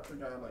was like, I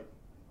think I had like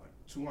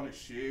 200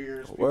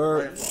 shares. People Word.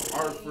 writing from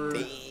Hartford.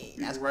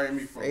 People that's writing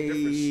me from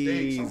different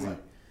states. I'm crazy. like,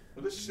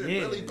 but this shit Yeah,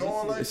 really this going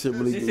is- like That shit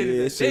really, This shit is yeah,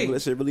 a that shit, thing.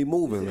 that shit really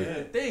moving. This Like.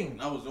 is the thing.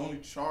 And I was only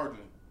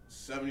charging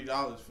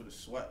 $70 for the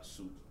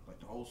sweatsuit, like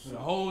the whole suit. The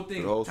whole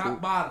thing, The whole top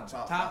suit? bottom,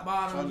 top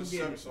bottom. Charging You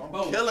get $70, so I'm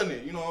both. killing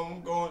it. You know,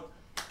 I'm going,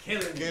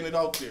 Killing getting it. it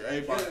out there.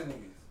 Everybody,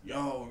 Killing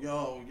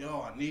niggas.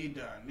 yo, I need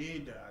that.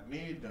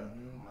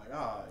 I'm like,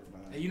 all right,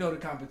 man. And you know the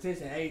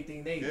competition,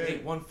 everything they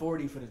Yeah.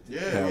 140 for the Yeah,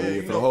 Hell yeah, yeah,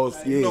 you for the know, whole,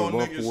 you yeah, know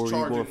 140, niggas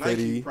charging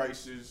 150. Nike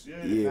prices.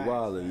 Yeah, Yeah,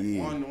 wildin',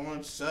 yeah.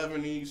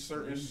 170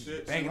 certain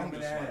shit. Banging So I'm them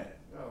in just the like, head.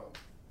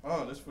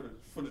 yo, this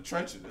for the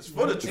trenches. It's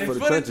for the It's It's for trenches. the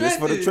for the trenches. It's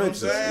for the trenches.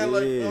 trenches. You know what I'm saying? Yeah,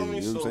 Like, you feel know me?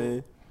 what I'm So-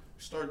 saying?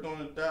 Start doing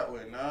it that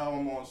way. Now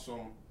I'm on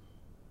some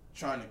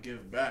trying to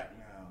give back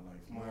now,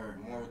 like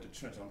more with the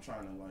trench. I'm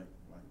trying to like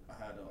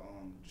I had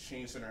a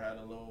Sheen Center had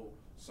a little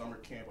summer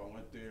camp. I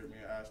went there. Me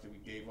and Ashley, we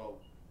gave out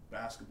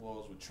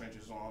basketballs with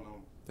trenches on them.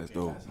 That's Gave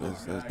dope. out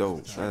That's bags dope.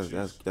 with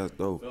trenches. That's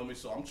dope. Feel me?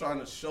 So I'm trying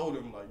to show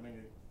them like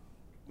nigga,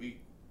 the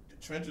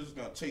trenches is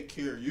gonna take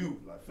care of you.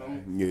 Like feel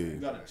me? Yeah. We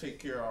gotta take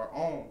care of our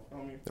own.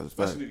 Feel me? That's a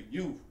fact. Especially the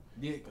youth.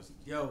 Yeah,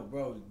 yo,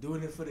 bro,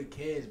 doing it for the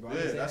kids, bro. Yeah,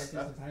 I say that's-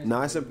 that since high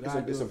Nah, school. You gotta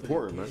it's do it for the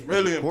important, kids. man.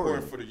 Really Important.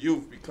 important for the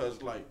youth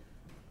because like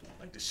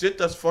the shit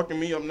that's fucking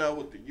me up now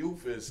with the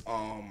youth is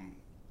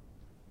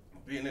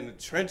being in the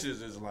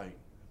trenches is like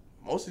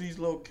most of these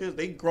little kids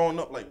they growing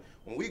up like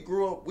when we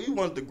grew up we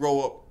wanted to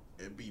grow up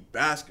and be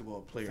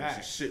basketball players and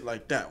Facts. shit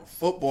like that or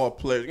football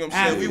players. You know what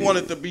I'm saying? We Athletes.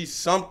 wanted to be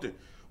something.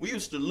 We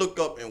used to look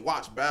up and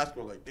watch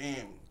basketball like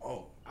damn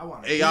I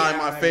wanna AI be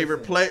my Iverson.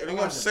 favorite player. You I know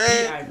what wanna I'm be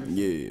saying? Iverson.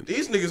 Yeah.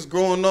 These niggas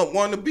growing up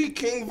wanting to be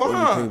King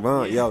Von. King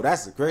Von. Yo,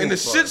 that's the crazy And the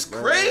part, shit's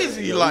man.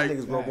 crazy, Yo, like-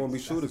 these niggas gonna be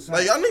shooters.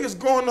 Like y'all niggas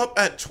growing up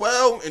at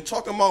 12 and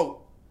talking about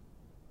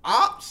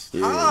ops?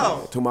 Yeah.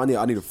 How? To my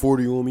I need a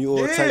 40 on me,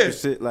 all type of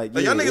shit. Like,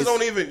 y'all yeah, niggas it's-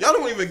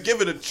 don't even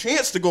give it a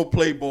chance to go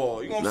play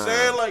ball. You know what I'm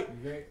Nah. saying?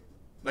 You great?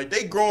 Like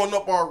they growing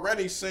up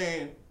already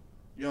saying,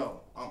 yo,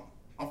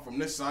 I'm from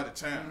this side of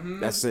town.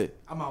 That's it.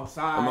 I'm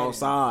outside. I'm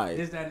outside.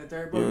 This, that, and the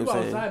third. Bro, You know you what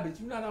I'm saying? outside,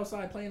 but you not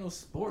outside playing no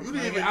sports. You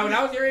didn't man. even- When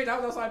I was your age, I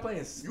was outside playing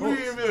You sports.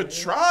 didn't even man.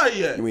 try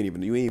yet. You ain't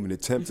even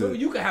attempt You feel to me?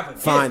 You could have a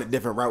find a gift.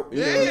 different route. You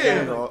know Yeah. what I'm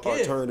saying? Yeah. Or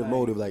alternative Like,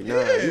 motive. Like, nah,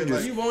 yeah, you like,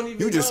 just you won't even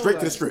you just know, straight to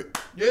the like- strip.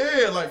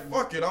 Yeah, like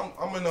fuck it,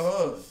 I'm in the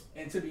hood.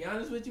 And to be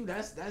honest with you,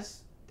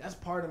 that's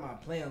part of my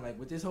plan. Like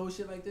with this whole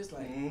shit like this,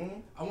 like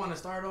I want to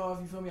start off.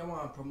 You feel me? I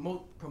want to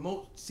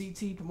promote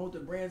CT, promote the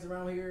brands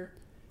around here,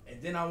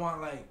 and then I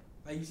want like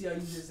you see how you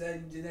just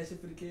said you did that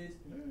shit for the kids.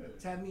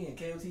 Tap me in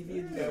KOTV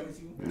do that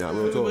with you. Nah,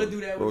 real talk.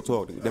 Do that real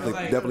talk.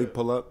 Definitely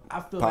pull up.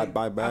 I feel pot,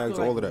 buy bags,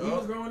 all of that. When we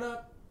was growing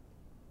up,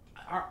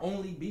 our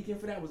only beacon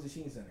for that was the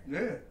Sheen Center.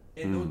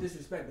 Yeah. And no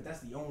disrespect, but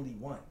that's the only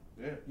one.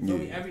 Yeah. You feel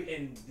me?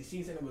 And the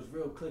Sheen Center was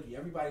real cliquey.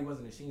 Everybody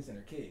wasn't a Sheen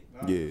Center kid.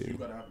 Nah, you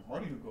gotta have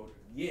money to go there.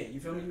 Yeah, you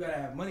feel me? You gotta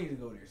have money to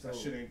go there. So that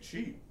shit ain't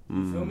cheap.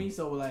 You feel me?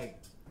 So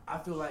like, I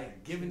feel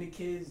like giving the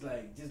kids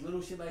like just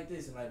little shit like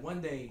this, and like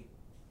one day,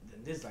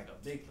 this is like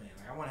a big plan.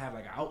 Like I want to have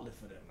like an outlet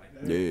for them, like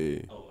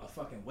a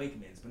fucking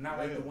Wakeman's, but not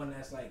like the one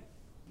that's like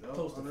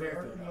close to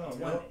Fairfield,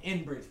 one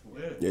in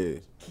Bridgeport. Yeah.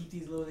 Keep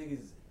these little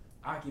niggas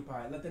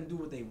occupied. Let them do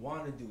what they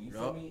want to do. You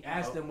feel me?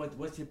 Ask them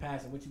what's your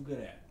passion, what you good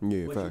at,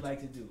 what you like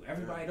to do.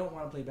 Everybody don't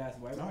want to play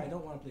basketball. Everybody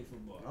don't want to play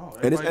football. No,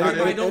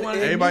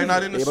 everybody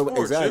not in the sports.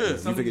 Exactly.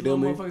 Some you of these little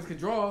motherfuckers could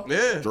draw.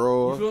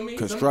 Draw. You feel me?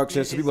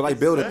 Construction. Some people like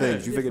building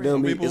things. You figure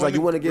them. It's like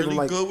you want to give them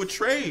like good with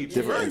trades.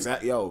 Different.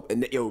 Exactly.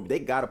 They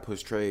gotta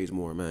push trades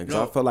more, man.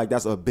 Because I feel like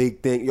that's a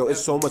big thing.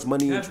 It's so much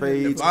money in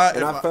trades,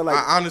 and I feel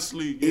like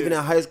honestly, even in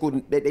high school,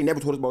 they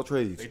never taught us about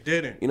trades. They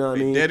didn't. You know what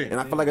I mean?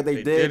 And I feel like if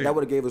they did, that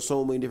would have gave us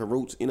so many different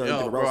routes. You know,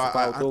 different routes to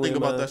follow. I think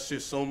about that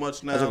shit so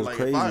much now. Like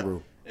crazy,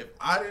 bro. If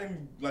I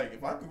didn't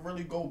if I could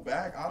really go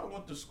back, I'd have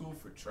went to school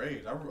for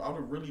trades. I would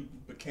have really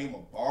became a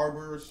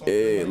barber or something.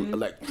 Yeah,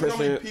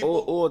 electrician,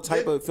 or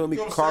type of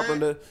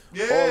carpenter,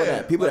 all of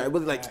that. People that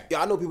really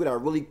I know people that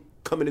really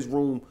come in this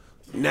room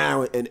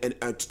now and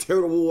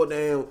tear the wall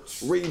down,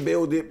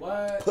 rebuild it,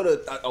 put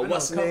a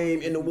what's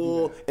name in the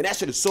wall, and that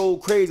shit is so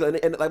crazy.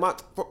 And like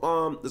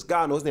this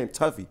guy, I know his name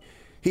Tuffy,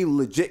 he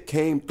legit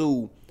came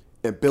through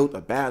and built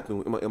a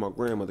bathroom in my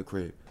grandmother's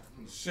crib.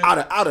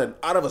 Out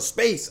of a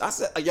space. I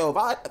said, if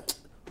I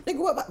can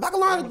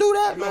learn to do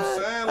that,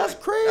 man, that's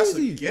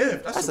crazy. That's a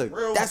gift. That's a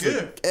real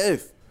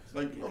gift.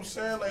 Like, you know what I'm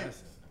saying? Like,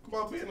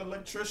 about being an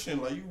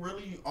electrician. Like, you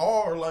really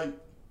are, like,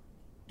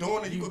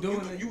 doing it.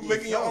 You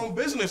making your own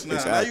business now.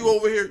 Exactly. Now you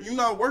over here. You're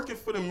not working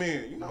for the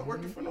man. You're not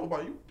working for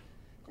nobody.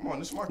 Come on,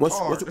 this is my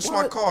car. This is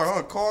my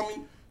car. Call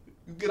me.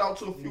 You get out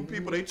to a few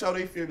people. They tell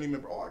their family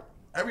member,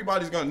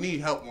 everybody's gonna need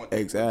help one day.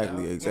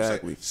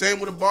 Exactly. Same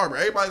with a barber.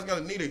 Everybody's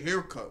gonna need a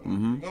haircut. You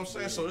know what I'm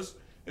saying? So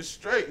it's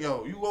straight,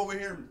 yo. You over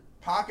here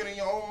pocketing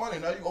your own money.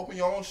 Now you open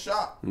your own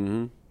shop.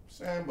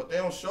 Saying, but they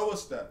don't show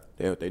us that.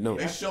 They don't.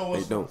 They show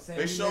us.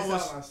 They show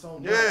us.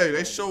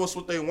 They show us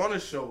what they want to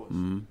show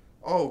us.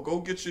 Oh, go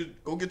get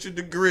your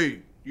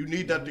degree. You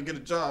need that to get a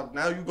job.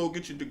 Now you go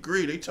get your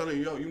degree. They telling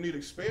you, you need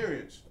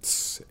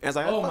experience.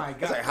 Oh my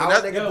God! How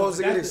are they supposed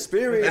to get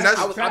experience? And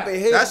I've been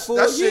here for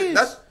 4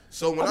 years.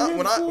 So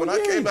when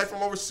I came back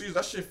from overseas,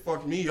 that shit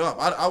fucked me up.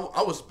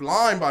 I was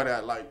blind by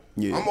that. Like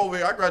I'm over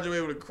here. I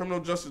graduated with a criminal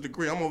justice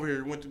degree. I'm over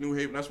here. Went to New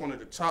Haven. That's one of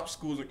the top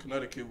schools in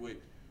Connecticut with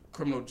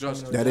criminal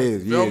justice. That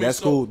is, that's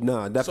cool.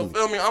 Nah, definitely. So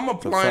feel me? I'm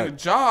applying to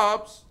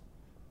jobs,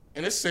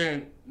 and it's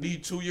saying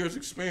need 2 years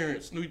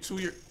experience. Need 2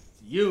 years.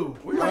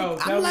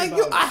 I'm like,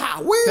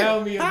 where?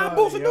 Tell me how I'm about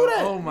supposed to do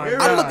that? Oh my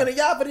God! I'm looking at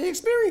y'all for the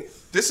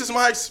experience. This is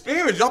my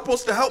experience. Y'all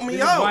supposed to help me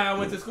this out. Is why I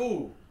went to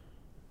school.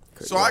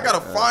 So I gotta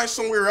find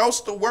somewhere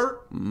else to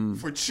work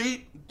for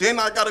cheap. Then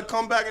I gotta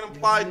come back and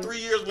apply 3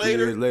 years later.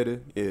 3 years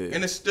later, yeah.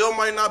 And it still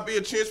might not be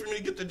a chance for me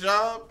to get the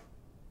job.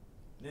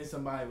 Then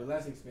somebody with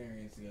less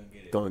experience is gonna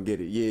get it. Don't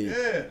get it,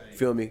 yeah.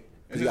 Feel me?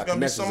 And it's gonna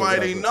be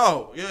somebody they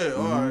know. Yeah,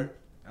 all right.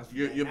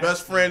 Your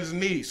best friend's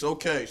niece,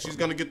 okay. She's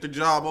gonna get the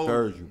job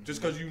over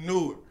just because you knew it. You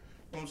know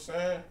what I'm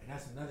saying? And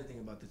that's another thing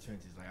about the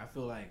trenches. Like, I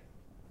feel like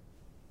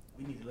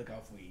we need to look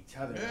out for each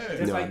other.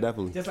 Yeah,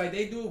 definitely. Just like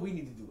they do it, we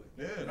need to do it.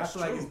 Yeah, and I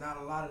feel like it's not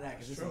a lot of that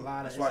because it's a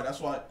lot of.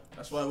 That's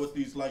why with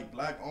these like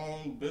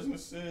black-owned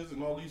businesses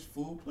and all these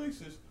food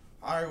places,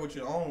 hire with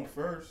your own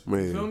first.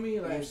 Man. You feel me? Like,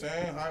 you know what I'm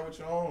saying? Hire with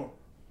your own.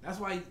 That's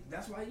why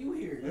you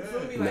here. You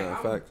feel me?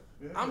 Like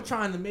I'm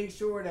trying to make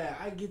sure that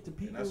I get the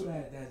people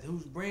that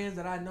whose brands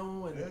that I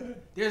know, and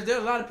there's a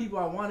lot of people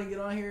I want to get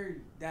on here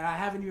that I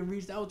haven't even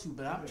reached out to,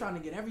 but I'm trying to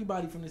get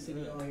everybody from the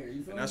city on here.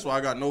 You feel me? That's why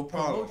I got no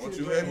problem. Once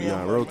you hit me,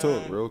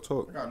 real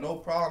talk. I got no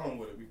problem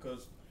with it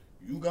because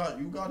you got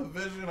a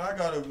vision, I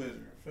got a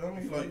vision. Feel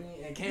me?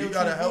 Like you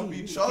gotta help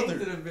each other.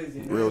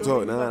 Real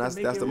talk. Nah, that's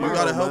the motto. You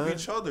gotta help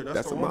each other.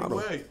 That's the only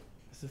way.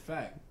 It's a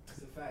fact.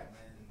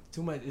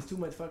 Man. It's too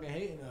much fucking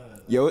hating.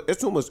 Yo, it's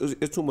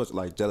too much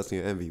like jealousy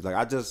and envy.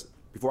 Like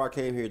before I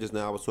came here just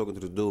now, I was talking to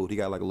this dude. He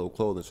got like a little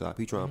clothing shop.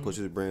 He trying to push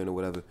his brand or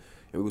whatever,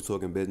 and we was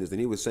talking business. And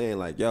he was saying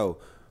like, yo,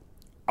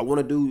 I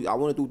want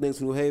to do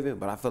things in New Haven,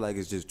 but I feel like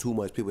it's just too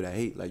much people that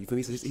hate. Like, you feel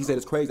me? He said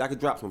it's crazy. I could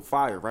drop some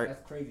fire, right?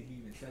 That's crazy. He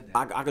even said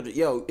that. I could,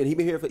 and he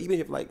been here for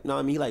like,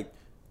 he like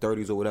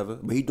 30s or whatever,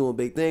 but he doing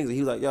big things. And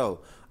he was like, yo,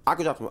 I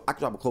could drop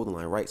a clothing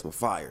line, right? Some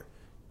fire.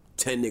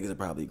 10 niggas would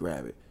probably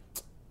grab it.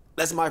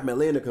 Let somebody from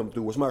Atlanta come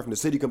through, or somebody from the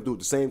city come through with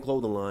the same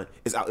clothing line.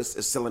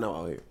 It's selling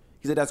out here.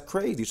 He said that's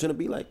crazy. It shouldn't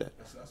be like that.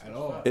 At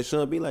all. It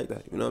shouldn't be like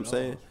that. You know what I'm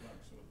saying?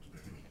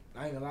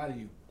 I ain't gonna lie to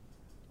you.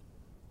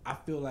 I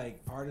feel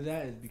like part of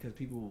that is because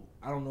people,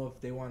 I don't know if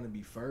they want to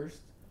be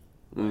first.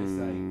 It's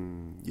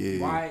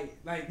like, why?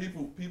 Like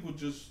people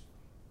just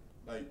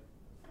like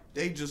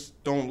they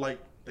just don't like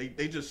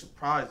they just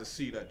surprised to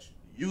see that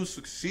you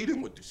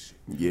succeeding with this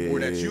shit, or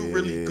that you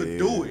really could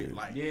do it.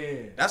 Like,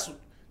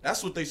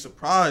 that's what they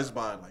surprised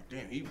by. Like,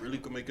 damn, he really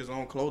could make his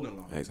own clothing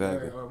line.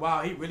 Exactly. Or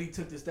wow, he really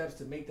took the steps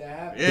to make that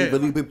happen. Yeah, he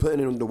really been putting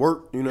in the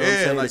work. You know what I'm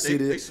saying? Like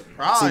they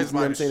surprised by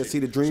what I'm saying, to see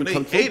the dream so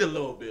come they hate true. a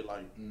little bit,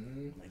 like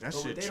that but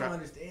shit. What they don't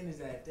understand is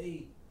that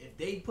if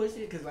they push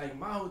it, because like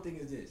my whole thing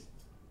is this: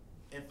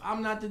 if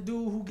I'm not the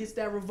dude who gets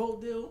that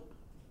revolt deal,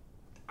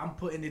 I'm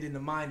putting it in the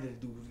mind of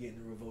the dude who's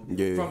getting the revolt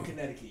deal from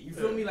Connecticut. You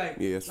feel me? Like,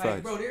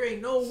 bro, there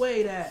ain't no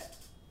way that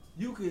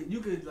you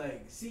could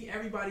like see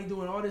everybody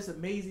doing all this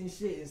amazing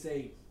shit and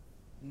say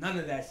none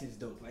of that shit's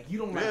dope. Like, you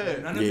don't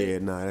like none of it. Yeah,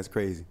 nah, that's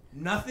crazy.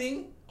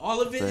 Nothing.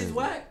 All of it is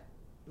whack.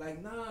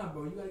 Like, nah,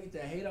 bro, you gotta get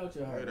that hate out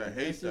your heart. That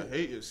hate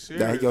is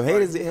serious. Yo,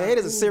 hate is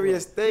a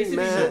serious thing,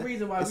 man. There's no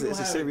reason why it's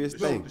a serious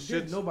thing.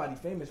 There's nobody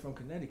famous from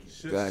Connecticut.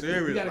 Shit's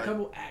serious. We got a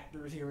couple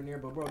actors here and there,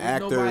 but bro, there's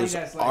actors, nobody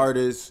that's like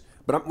artists.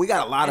 But we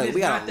got a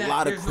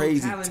lot of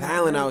crazy no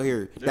talent out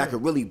here that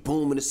could really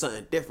boom into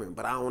something different.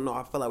 But I don't know.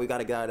 I feel like we got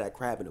to get out of that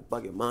crab in the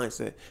bucket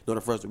mindset in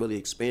order for us to really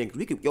expand. Cause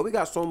we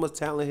got so much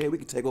talent here. We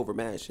can take over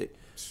mad shit.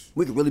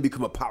 We could really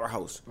become a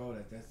powerhouse. Bro,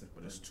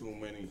 but there's too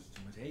many.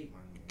 Too much hate,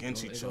 man.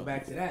 Against each other. Go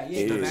back to that.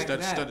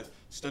 Yeah,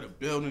 instead of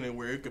building it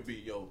where it could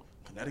be,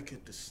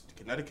 Connecticut,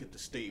 the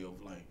state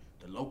of like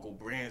the local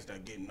brands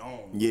that get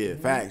known. Yeah,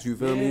 facts. You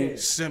feel me?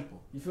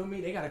 Simple. You feel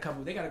me? They got a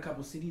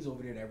couple cities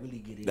over there that really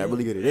get it. That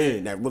really get it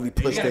in. That really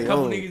push their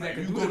own. They got a couple niggas that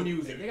can do the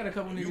music. They got a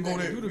couple niggas that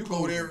can do the You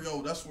go there,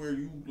 that's where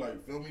you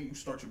like, feel me? You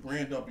start your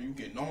brand up and you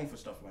get known for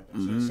stuff like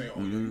that. So they say,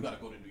 you gotta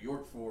go to New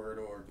York for it,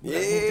 or like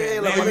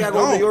I gotta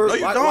go to New York. No,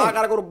 you don't. I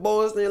gotta go to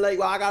Boston.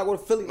 Like, I gotta go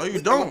to Philly. No, you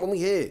don't. When we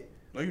here.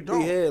 No, you don't.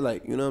 We here,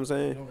 like, you know what I'm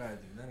saying? You don't gotta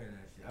do none of that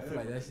shit. I feel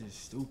like that shit's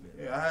stupid.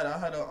 Yeah, I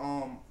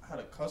had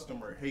a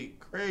customer hate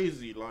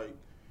crazy. Like,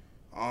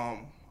 I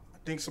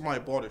think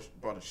somebody bought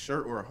a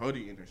shirt or a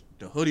hoodie, and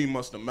the hoodie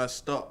must have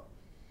messed up.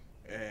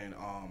 And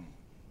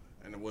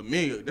with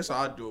me, this is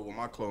how I do it with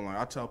my clothing. Like,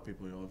 I tell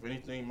people, if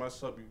anything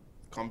mess up, you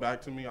come back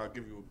to me. I'll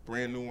give you a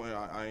brand new one.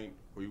 I ain't.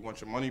 Or you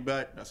want your money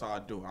back? That's how I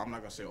do it. I'm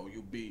not gonna say,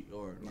 you beat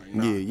or like.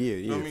 Nah.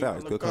 Yeah.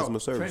 Facts. Good customer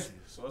service.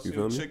 So I see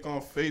a chick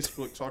on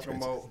Facebook talking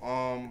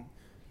about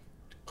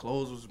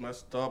clothes was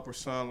messed up or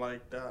something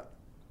like that.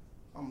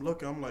 I'm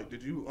looking. I'm like,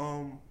 did you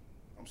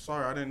I'm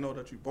sorry, I didn't know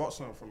that you bought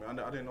something from me.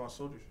 I didn't know I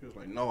sold you. She was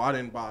like, no, I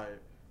didn't buy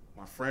it.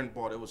 My friend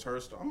bought it. It was her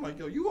stuff. I'm like,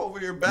 you over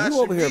here bashing me.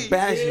 You over here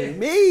bashing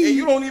me. And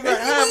you don't even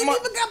have you ain't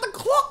even got the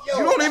clock, yo.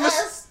 You don't even.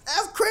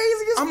 That's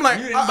crazy. I'm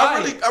like,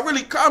 I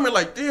really comment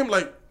like, damn,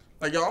 like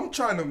yo, I'm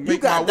trying to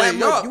make my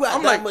way up.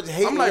 I'm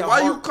like,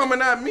 why you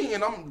coming at me?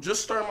 And I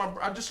just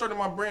started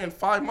my brand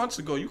 5 months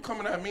ago. You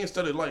coming at me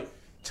instead of like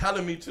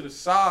telling me to the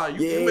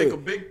side. You make a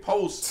big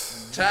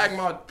post, tag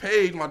my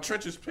page, my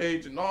Trenches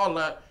page, and all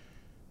that.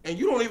 And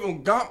you don't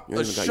even got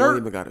a shirt. You don't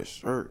even got a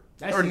shirt.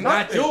 That's or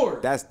not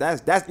yours. That's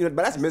but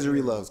that's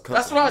misery loves company.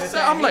 That's what I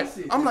said.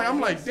 I'm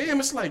like, damn,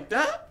 it's like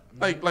that.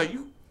 Like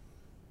you.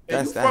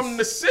 And you from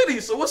the city,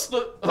 so what's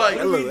the like?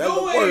 That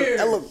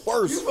look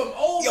worse. You from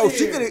old Yo,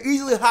 she could have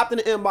easily hopped in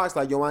the inbox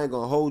like, yo, I ain't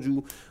gonna hold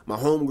you. My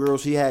homegirl,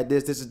 she had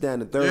this is that,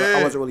 and the third.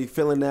 I wasn't really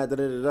feeling that.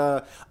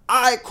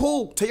 All right,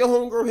 cool. Tell your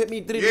homegirl hit me.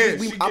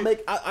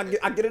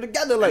 I get it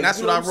together. Like, and that's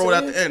what I wrote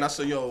at the end. I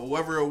said, yo,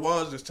 whoever it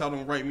was, just tell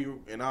them write me,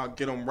 and I'll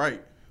get them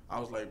right. I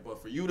was like, but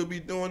for you to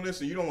be doing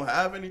this and you don't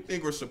have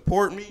anything or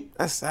support me,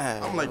 that's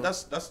sad. I'm like,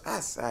 that's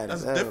sad.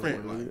 That's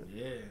different. Like,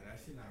 yeah, that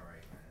shit not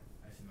right, man.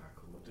 That shit not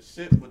cool.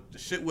 The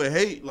shit with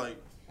hate, like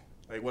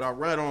what I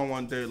read on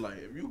one day, like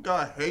if you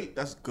got hate,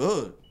 that's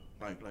good.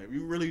 Like if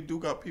you really do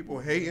got people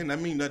hating, that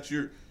mean that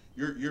you're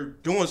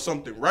doing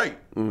something right.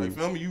 Like,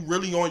 feel me? You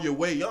really on your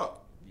way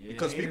up. Yeah,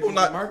 because people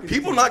not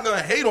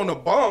gonna hate on a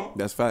bum.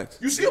 That's facts.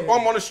 You see a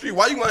bum on the street,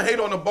 why you gonna hate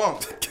on a bum?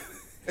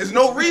 There's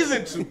no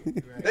reason to.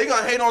 They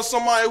gonna hate on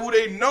somebody who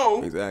they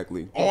know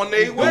exactly on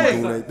their way.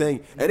 Doing their thing.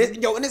 And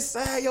it's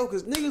sad, yo,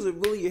 because niggas will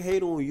really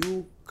hate on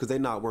you because they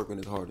not working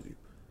as hard as you.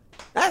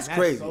 That's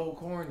crazy. So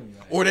corny.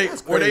 Like.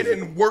 Or they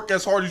didn't work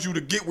as hard as you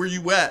to get where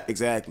you at.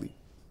 Exactly.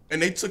 And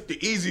they took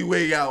the easy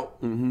way out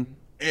and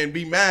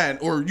be mad.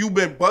 Or you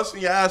been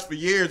busting your ass for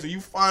years and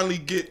you finally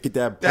get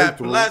that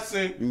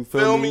blessing. You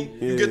feel me?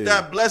 Yeah. You get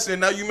that blessing.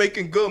 Now you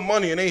making good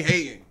money and they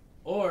hating.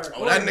 Or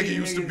that nigga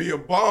used to be a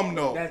bum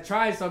though. That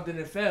tried something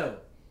and failed.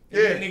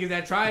 Yeah, niggas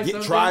that tried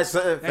something.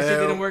 That shit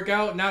didn't work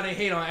out. Now they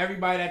hate on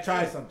everybody that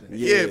tried something.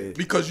 Yeah,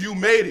 because you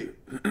made it,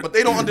 but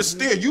they don't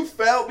understand. You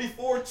failed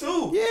before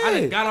too. Yeah, I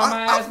done got on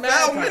my ass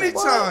mad times. Many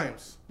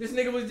times. This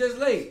nigga was just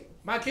late.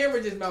 My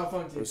camera just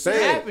malfunctioned.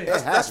 It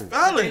happens. That's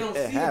valid. They don't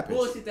see the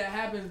bullshit that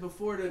happens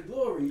before the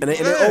glory. And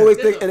they always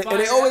think, and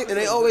they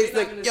always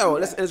think, yo,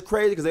 it's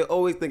crazy because they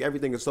always think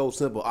everything is so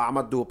simple. I'm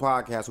gonna do a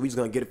podcast, so we just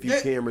gonna get a few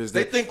cameras.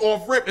 They think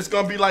off rip it's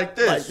gonna be like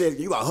this. Like this,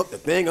 you gotta hook the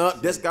thing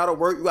up. This gotta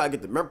work. You gotta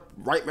get the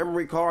right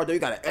memory card. Then you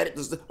gotta edit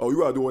this. Oh, you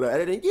gotta do all that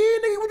editing. Yeah,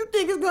 nigga, what you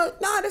think is good?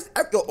 Nah,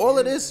 all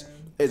of this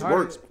It's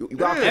works. You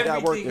gotta put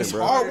that work in, It's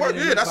bro. hard work.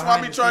 Yeah, that's why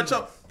I be trying to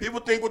tell people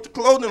think with the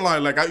clothing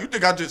line. Like, you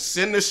think I just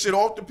send this shit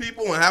off to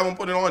people and have them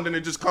put it on, and then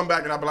they just come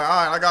back and I be like,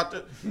 all right, I got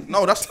this.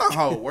 No, that's not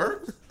how it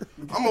works.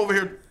 I'm over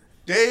here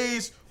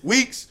days,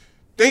 weeks,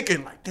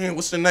 thinking like, damn,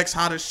 what's the next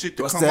hottest shit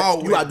to come out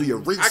with? You gotta do your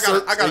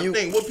research. I gotta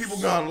think what people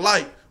gonna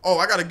like. Oh,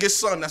 I gotta get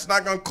something that's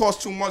not gonna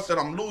cost too much that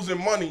I'm losing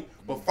money,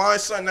 but find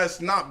something that's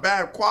not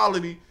bad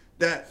quality,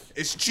 that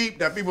it's cheap,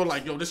 that people are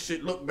like, yo, this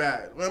shit look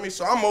bad. You know what I mean?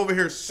 So I'm over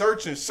here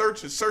searching.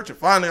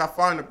 Finally, I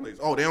find a place.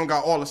 Oh, they don't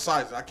got all the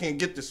sizes. I can't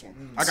get this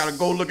one. I gotta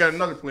go look at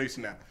another place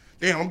now.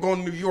 Damn, I'm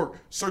going to New York,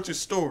 searching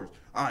stores.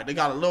 All right, they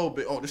got a little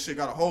bit. Oh, this shit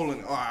got a hole in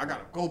it. All right, I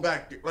gotta go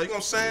back there. Like, you know what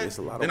I'm saying? It's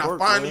a lot of then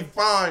work, I finally man.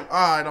 find,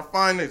 all right, I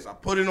find this. I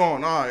put it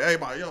on. All right,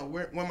 everybody, yo,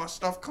 when my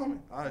stuff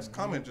coming? All right, it's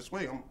coming. Just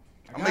wait.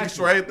 I'm making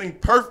sure everything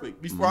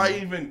perfect before I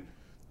even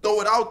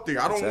throw it out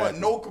there. I don't want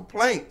no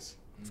complaints.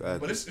 Exactly.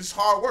 But it's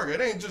hard work. It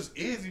ain't just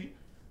easy.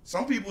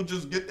 Some people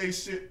just get their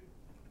shit,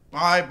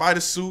 buy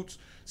the suits,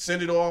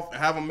 send it off,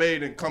 and have them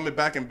made and come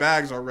back in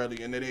bags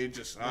already, and then they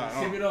just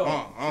ship it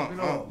off.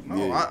 No,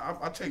 Yeah.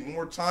 I take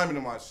more time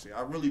into my shit.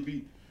 I really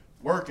be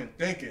working,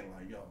 thinking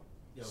like, yo,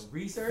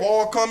 research.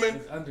 Fall coming.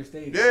 Is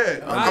understated.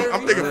 Yeah,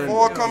 I'm thinking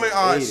fall coming.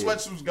 All right, Understated.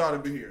 sweatsuits gotta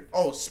be here.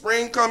 Oh,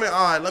 spring coming.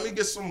 All right, let me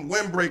get some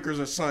windbreakers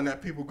or something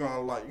that people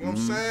gonna like. You know what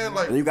I'm saying?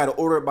 Like, And you gotta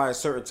order it by a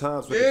certain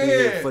time so it can be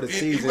here for the and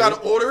season. you gotta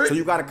order it. So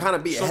you gotta kind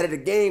of be ahead of the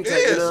game. Yeah,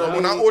 you know so what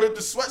when I mean? I ordered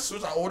the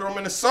sweatsuits, I ordered them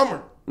in the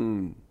summer.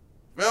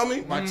 Feel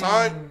me? By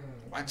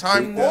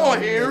time fall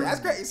here, That's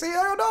great. See,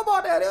 I don't know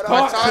about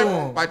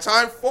that. by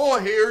time fall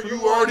here,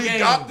 you already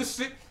got the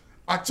shit.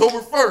 October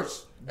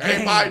 1st.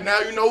 Everybody now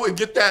you know it.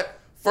 Get that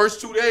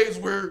first 2 days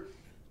where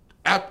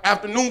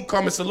afternoon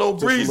come, it's a little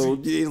breezy.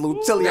 It's a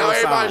little chilly Now outside.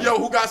 everybody, yo,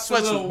 who got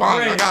sweatsuits?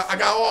 Bang, I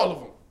got all of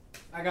them.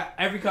 I got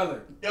every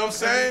color. You know what I'm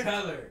saying?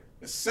 Every color.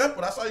 It's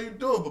simple. That's how you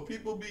do it. But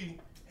people be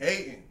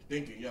hating,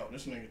 thinking, yo,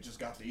 this nigga just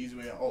got the easy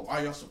way out. Oh,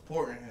 why y'all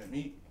supporting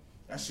him?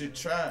 That shit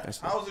trash.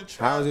 How is it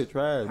trash? How is it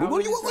trash? How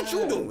What is you it doing? trash?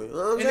 You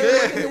know what I'm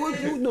saying?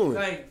 What you doing?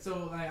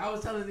 Like I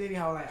was telling Diddy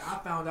how like I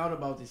found out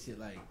about this shit.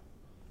 Like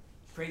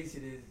crazy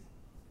shit is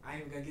I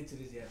ain't even gonna get to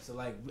this yet. So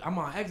like I'm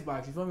on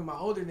Xbox. You feel me? My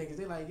older niggas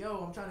they like,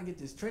 yo, I'm trying to get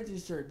this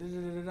Trenches shirt.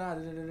 And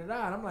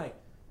I'm like,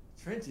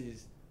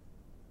 Trenches?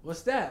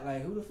 What's that?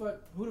 Like who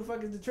the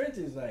fuck is the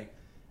Trenches? Like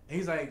and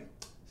he's like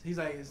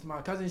it's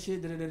my cousin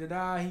shit.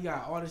 He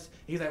got all this.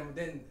 He's like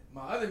then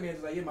my other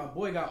man's like, yeah, my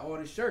boy got all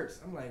the shirts.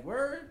 I'm like,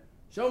 word.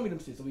 Show me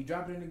them shit. So we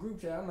dropped it in the group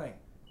chat. I'm like,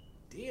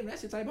 damn, that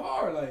shit type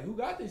hard. Like, who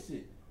got this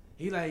shit?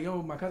 He like,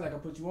 yo, my cousin, I can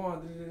put you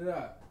on.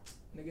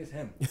 Nigga, it's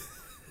him.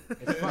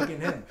 It's fucking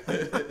him.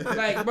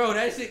 Like, bro,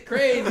 that shit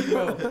crazy,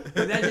 bro. But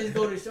that just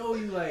go to show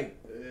you,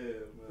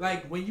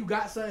 like when you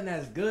got something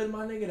that's good,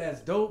 my nigga, that's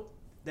dope,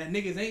 that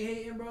niggas ain't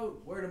hating, bro,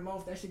 word of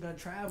mouth, that shit gonna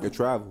travel. It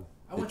travel.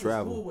 I went to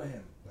school with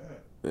him.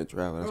 It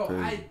travel. That's bro,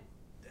 crazy.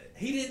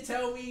 He didn't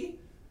tell me.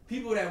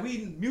 People that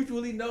we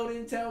mutually know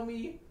didn't tell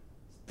me.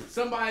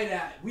 Somebody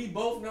that we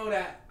both know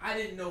that I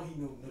didn't know he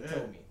knew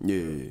told me.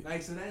 Yeah.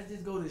 Like so that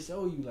just go to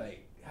show you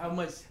like how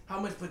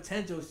much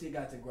potential shit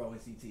got to grow in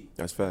CT.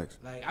 That's facts.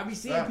 Like I be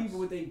seeing people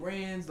with their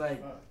brands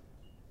like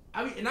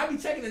I be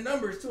checking the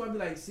numbers too. I be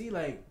like, see,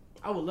 like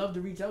I would love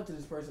to reach out to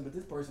this person, but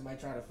this person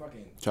might try to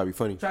try to be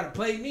funny. Try to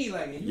play me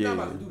like and you're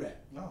not about to do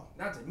that. No.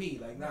 Not to me,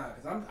 like nah,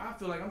 cause I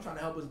feel like I'm trying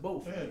to help us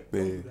both.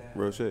 Yeah,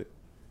 real shit.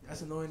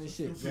 That's annoying as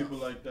shit. A few people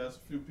like that. A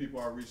few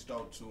people I reached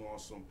out to on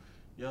some,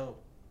 yo,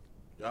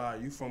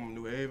 you from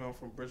New Haven, I'm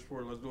from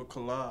Bridgeport, let's do a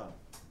collab.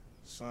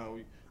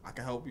 Son, I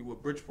can help you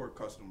with Bridgeport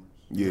customers.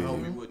 You can help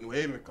me with New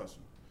Haven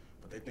customers.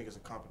 But they think it's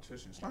a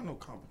competition. It's not no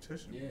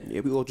competition.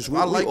 Yeah, we all just, if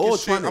I like all your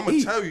shit, I'm to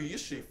gonna tell you, your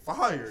shit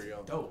fire,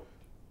 yo. Dope.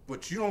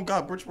 But you don't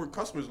got Bridgeport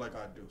customers like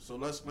I do. So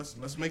let's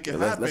make it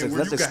happen. Let's where you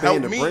can expand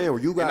help the me brand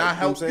where you got, and I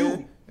help you. Know what I'm you.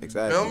 saying?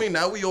 Exactly. Feel me?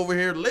 Now we over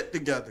here lit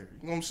together.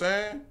 You know what I'm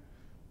saying?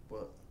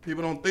 But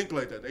people don't think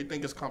like that. They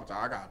think it's competition.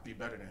 I gotta be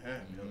better than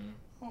him, yo.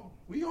 Oh,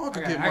 we all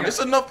can get money.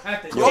 It's enough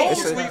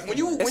clothes. When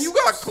you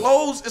got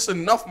clothes, it's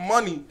enough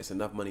money. It's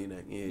enough money in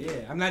that.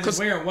 Yeah, I'm not just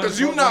wearing one. Because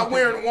you're not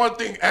wearing one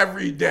thing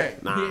every day.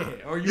 Nah.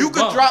 Yeah, or you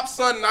could drop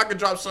something, I could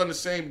drop something the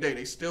same day.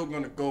 They still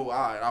gonna go,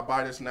 all right, I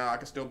buy this now, I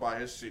can still buy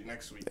his shit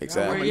next week.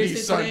 Exactly. I'm gonna need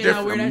something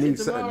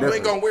different. You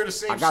ain't gonna wear the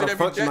same shit every day. I got a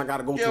function I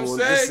gotta go to on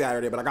this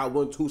Saturday, but I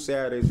got 2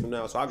 Saturdays from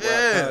now, so I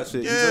grab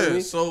shit. Yeah,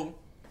 so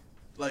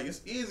like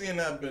it's easy in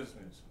that business.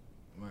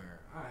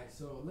 All right,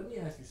 so let me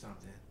ask you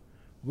something.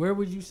 Where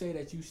would you say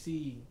that you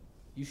see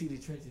the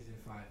Trenches in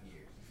 5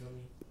 years? You feel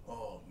me?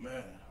 Oh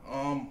man.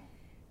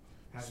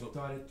 Have you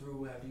thought it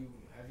through? Have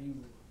you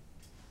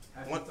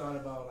thought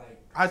about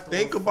like? I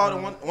think about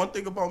it. One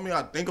thing about me,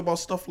 I think about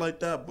stuff like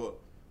that, but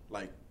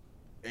like,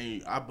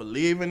 and I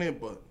believe in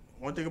it. But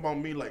one thing about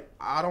me, like,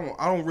 I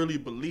don't really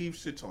believe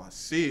shit till I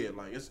see it.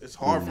 Like, it's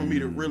hard for me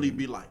to really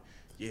be like,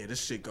 yeah,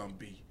 this shit gonna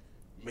be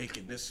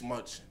making this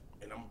much,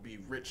 and I'm gonna be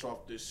rich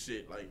off this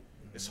shit. Like,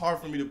 it's hard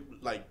for me to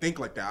like think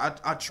like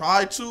that. I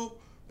try to.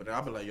 But then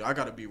I be like, yo, I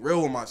gotta be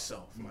real with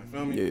myself. Like,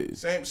 feel me?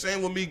 Yeah.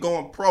 Same with me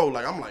going pro.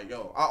 Like, I'm like,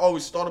 yo, I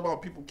always thought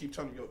about people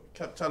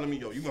kept telling me,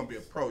 yo, you gonna be a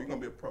pro.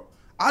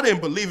 I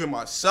didn't believe in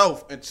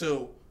myself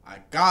until I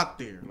got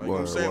there. Like, you know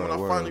what I'm saying? When I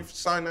finally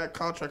signed that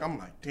contract, I'm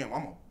like, damn,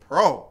 I'm a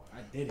pro.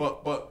 I did it.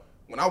 But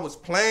when I was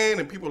playing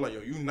and people were like,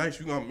 yo, you nice,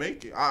 you gonna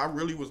make it. I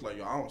really was like,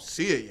 yo, I don't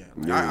see it yet.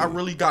 Like, I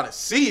really gotta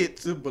see it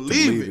to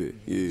believe it.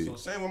 Yeah. So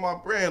same with my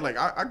brand. Like,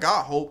 I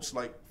got hopes.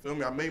 Like, feel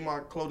me? I made my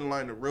clothing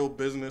line a real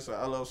business, an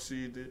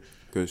LLC,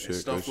 good shit,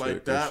 stuff good like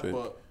shit, that. good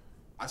But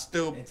I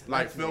still,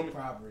 like, feel me?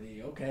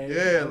 Property, okay.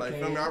 Yeah, like,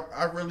 feel me?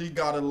 I really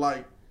gotta,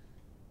 like,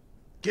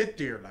 get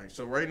there. Like,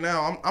 so right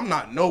now, I'm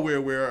not nowhere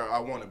where I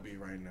want to be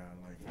right now.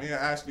 Like, me and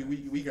Ashley,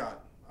 we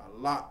got a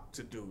lot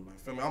to do. Like,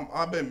 feel me?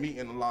 I've been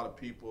meeting a lot of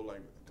people.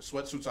 Like, the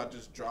sweatsuits I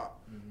just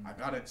dropped, I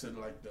got into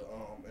like the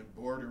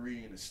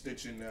embroidery and the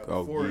stitching now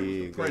before it was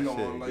the print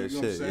on, like, you know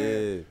what I'm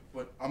saying? Yeah.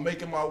 But I'm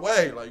making my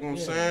way, like, you know what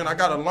I'm saying? I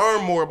gotta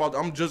learn more about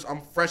it.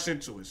 I'm fresh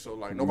into it, so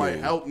like nobody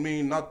helped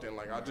me, nothing.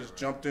 Like, I just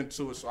jumped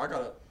into it, so I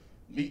gotta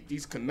meet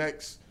these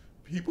connects.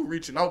 People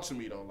reaching out to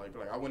me though, like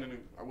I went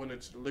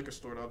into the liquor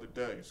store the other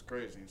day. It's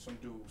crazy. And some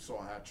dude saw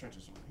I had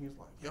trenches on. He's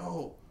like,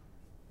 yo,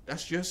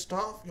 that's your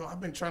stuff? Yo, I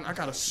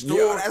got a store.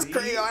 Yo, that's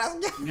crazy.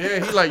 Yeah,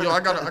 he like, yo, I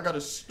got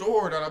a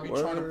store that I be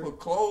trying to put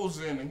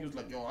clothes in, and he was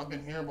like, yo, I've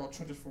been hearing about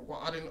trenches for a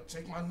while. I didn't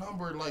take my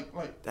number, like.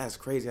 That's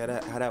crazy how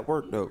that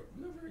worked though.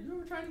 You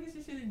ever trying to get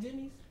your shit at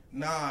Jimmy's?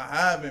 Nah,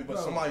 I haven't, but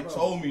somebody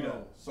told me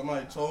that.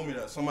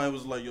 Somebody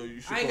was like, yo, you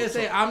should. I ain't gonna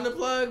say I'm the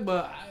plug,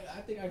 but I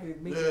think I could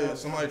make it. Yeah,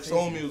 somebody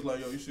told me, it was like,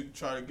 yo, you should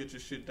try to get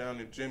your shit down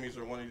at Jimmy's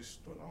or one of these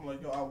stores. I'm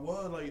like, yo, I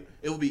would. Like,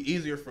 it would be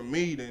easier for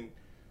me than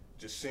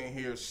just sitting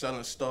here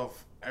selling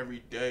stuff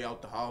every day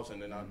out the house,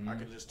 and then I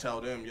could just tell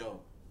them, yo,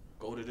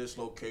 go to this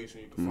location,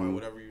 you can find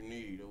whatever you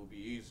need. It would be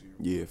easier.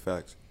 Yeah,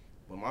 facts.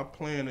 But my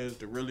plan is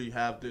to really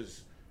have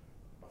this,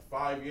 by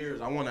 5 years,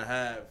 I want to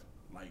have,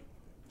 like,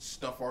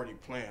 stuff already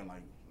planned,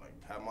 like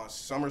have my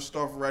summer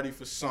stuff ready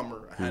for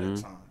summer ahead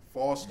of time.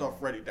 Fall stuff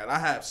ready. That I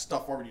have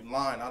stuff already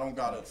lined. I don't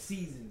gotta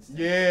seasons.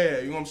 Yeah,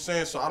 you know what I'm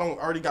saying? So I don't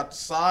already got the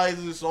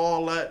sizes,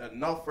 all that,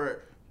 enough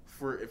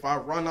for if I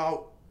run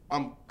out,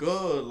 I'm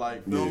good.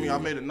 Like, feel me? I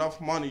made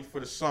enough money for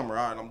the summer.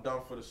 All right, I'm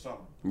done for the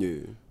summer.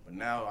 Yeah. But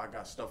now I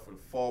got stuff for the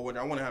fall winter.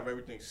 I want to have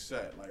everything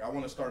set. Like, I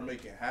want to start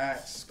making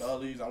hats,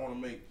 scullies. I want to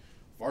make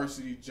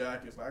varsity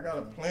jackets. Like, I got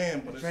a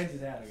plan, but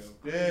trenches had to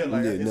go. Yeah,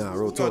 like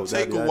it's gonna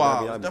take a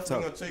while. It's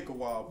definitely gonna take a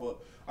while,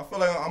 but I feel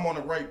like I'm on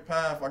the right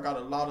path. I got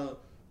a lot of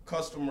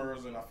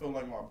customers, and I feel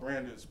like my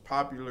brand is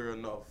popular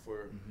enough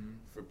for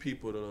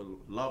people to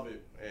love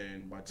it.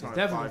 And by the time it's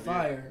definitely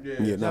 5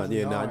 years,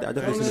 I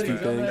definitely see a few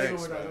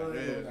things.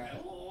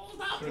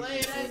 Stop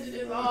playing that shit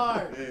is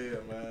hard.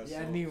 Yeah, man.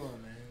 Yeah, I need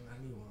one, man.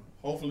 I need one.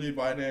 Hopefully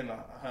by then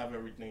I have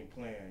everything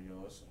planned,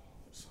 yo.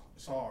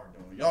 It's hard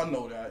though. Y'all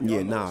know that.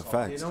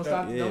 Facts. Don't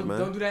stop.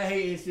 Don't do that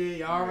hating shit.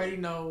 Y'all already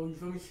know. You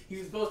feel me? He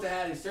was supposed to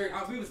have his shirt.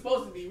 We were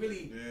supposed to be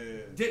really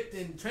dipped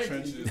in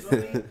trenches. You feel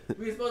me?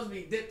 We were supposed to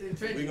be dipped in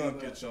trenches. We gonna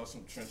get y'all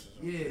some trenches.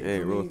 Yeah. Hey,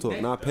 real talk.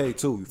 And I pay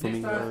too. You feel me?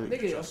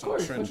 Nigga, of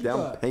course.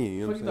 I'm paying.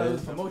 You know what I'm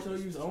saying? Promotional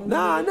use only.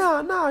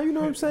 Nah. You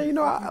know what I'm saying? You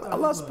know, I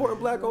love supporting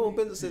black-owned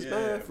businesses,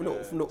 man.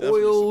 From the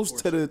oils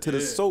to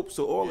the soaps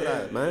to all of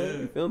that,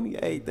 man. You feel me?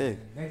 Everything.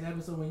 Next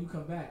episode when you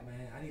come back,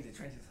 man, I need the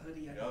trenches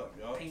hoodie. I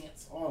need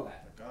pants, all that.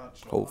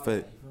 Whole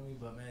fit. You feel me?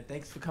 But man,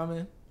 thanks for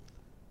coming.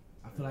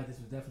 I feel like this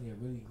was definitely a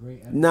really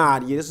great episode. Nah,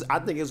 I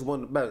think it's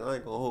one of the best. I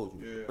ain't gonna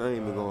hold you. I ain't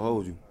even gonna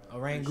hold you.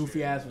 Rain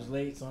goofy ass was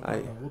late, so I'm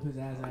gonna whoop his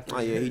ass after. Oh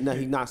yeah,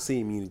 he not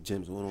seeing me in the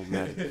gym, so it don't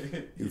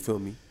matter. You feel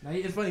me? Now,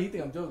 it's funny, he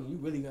think I'm joking. You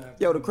really gonna have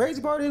to. Yo, the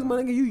crazy part is,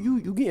 my nigga,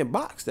 you getting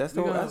boxed. That's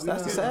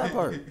the sad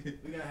part.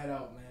 We gonna head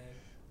out, man.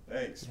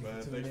 Thanks,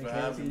 man. Thanks for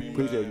having me.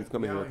 Appreciate you for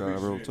coming here,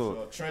 Real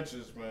talk.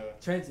 Trenches, man.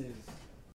 Trenches.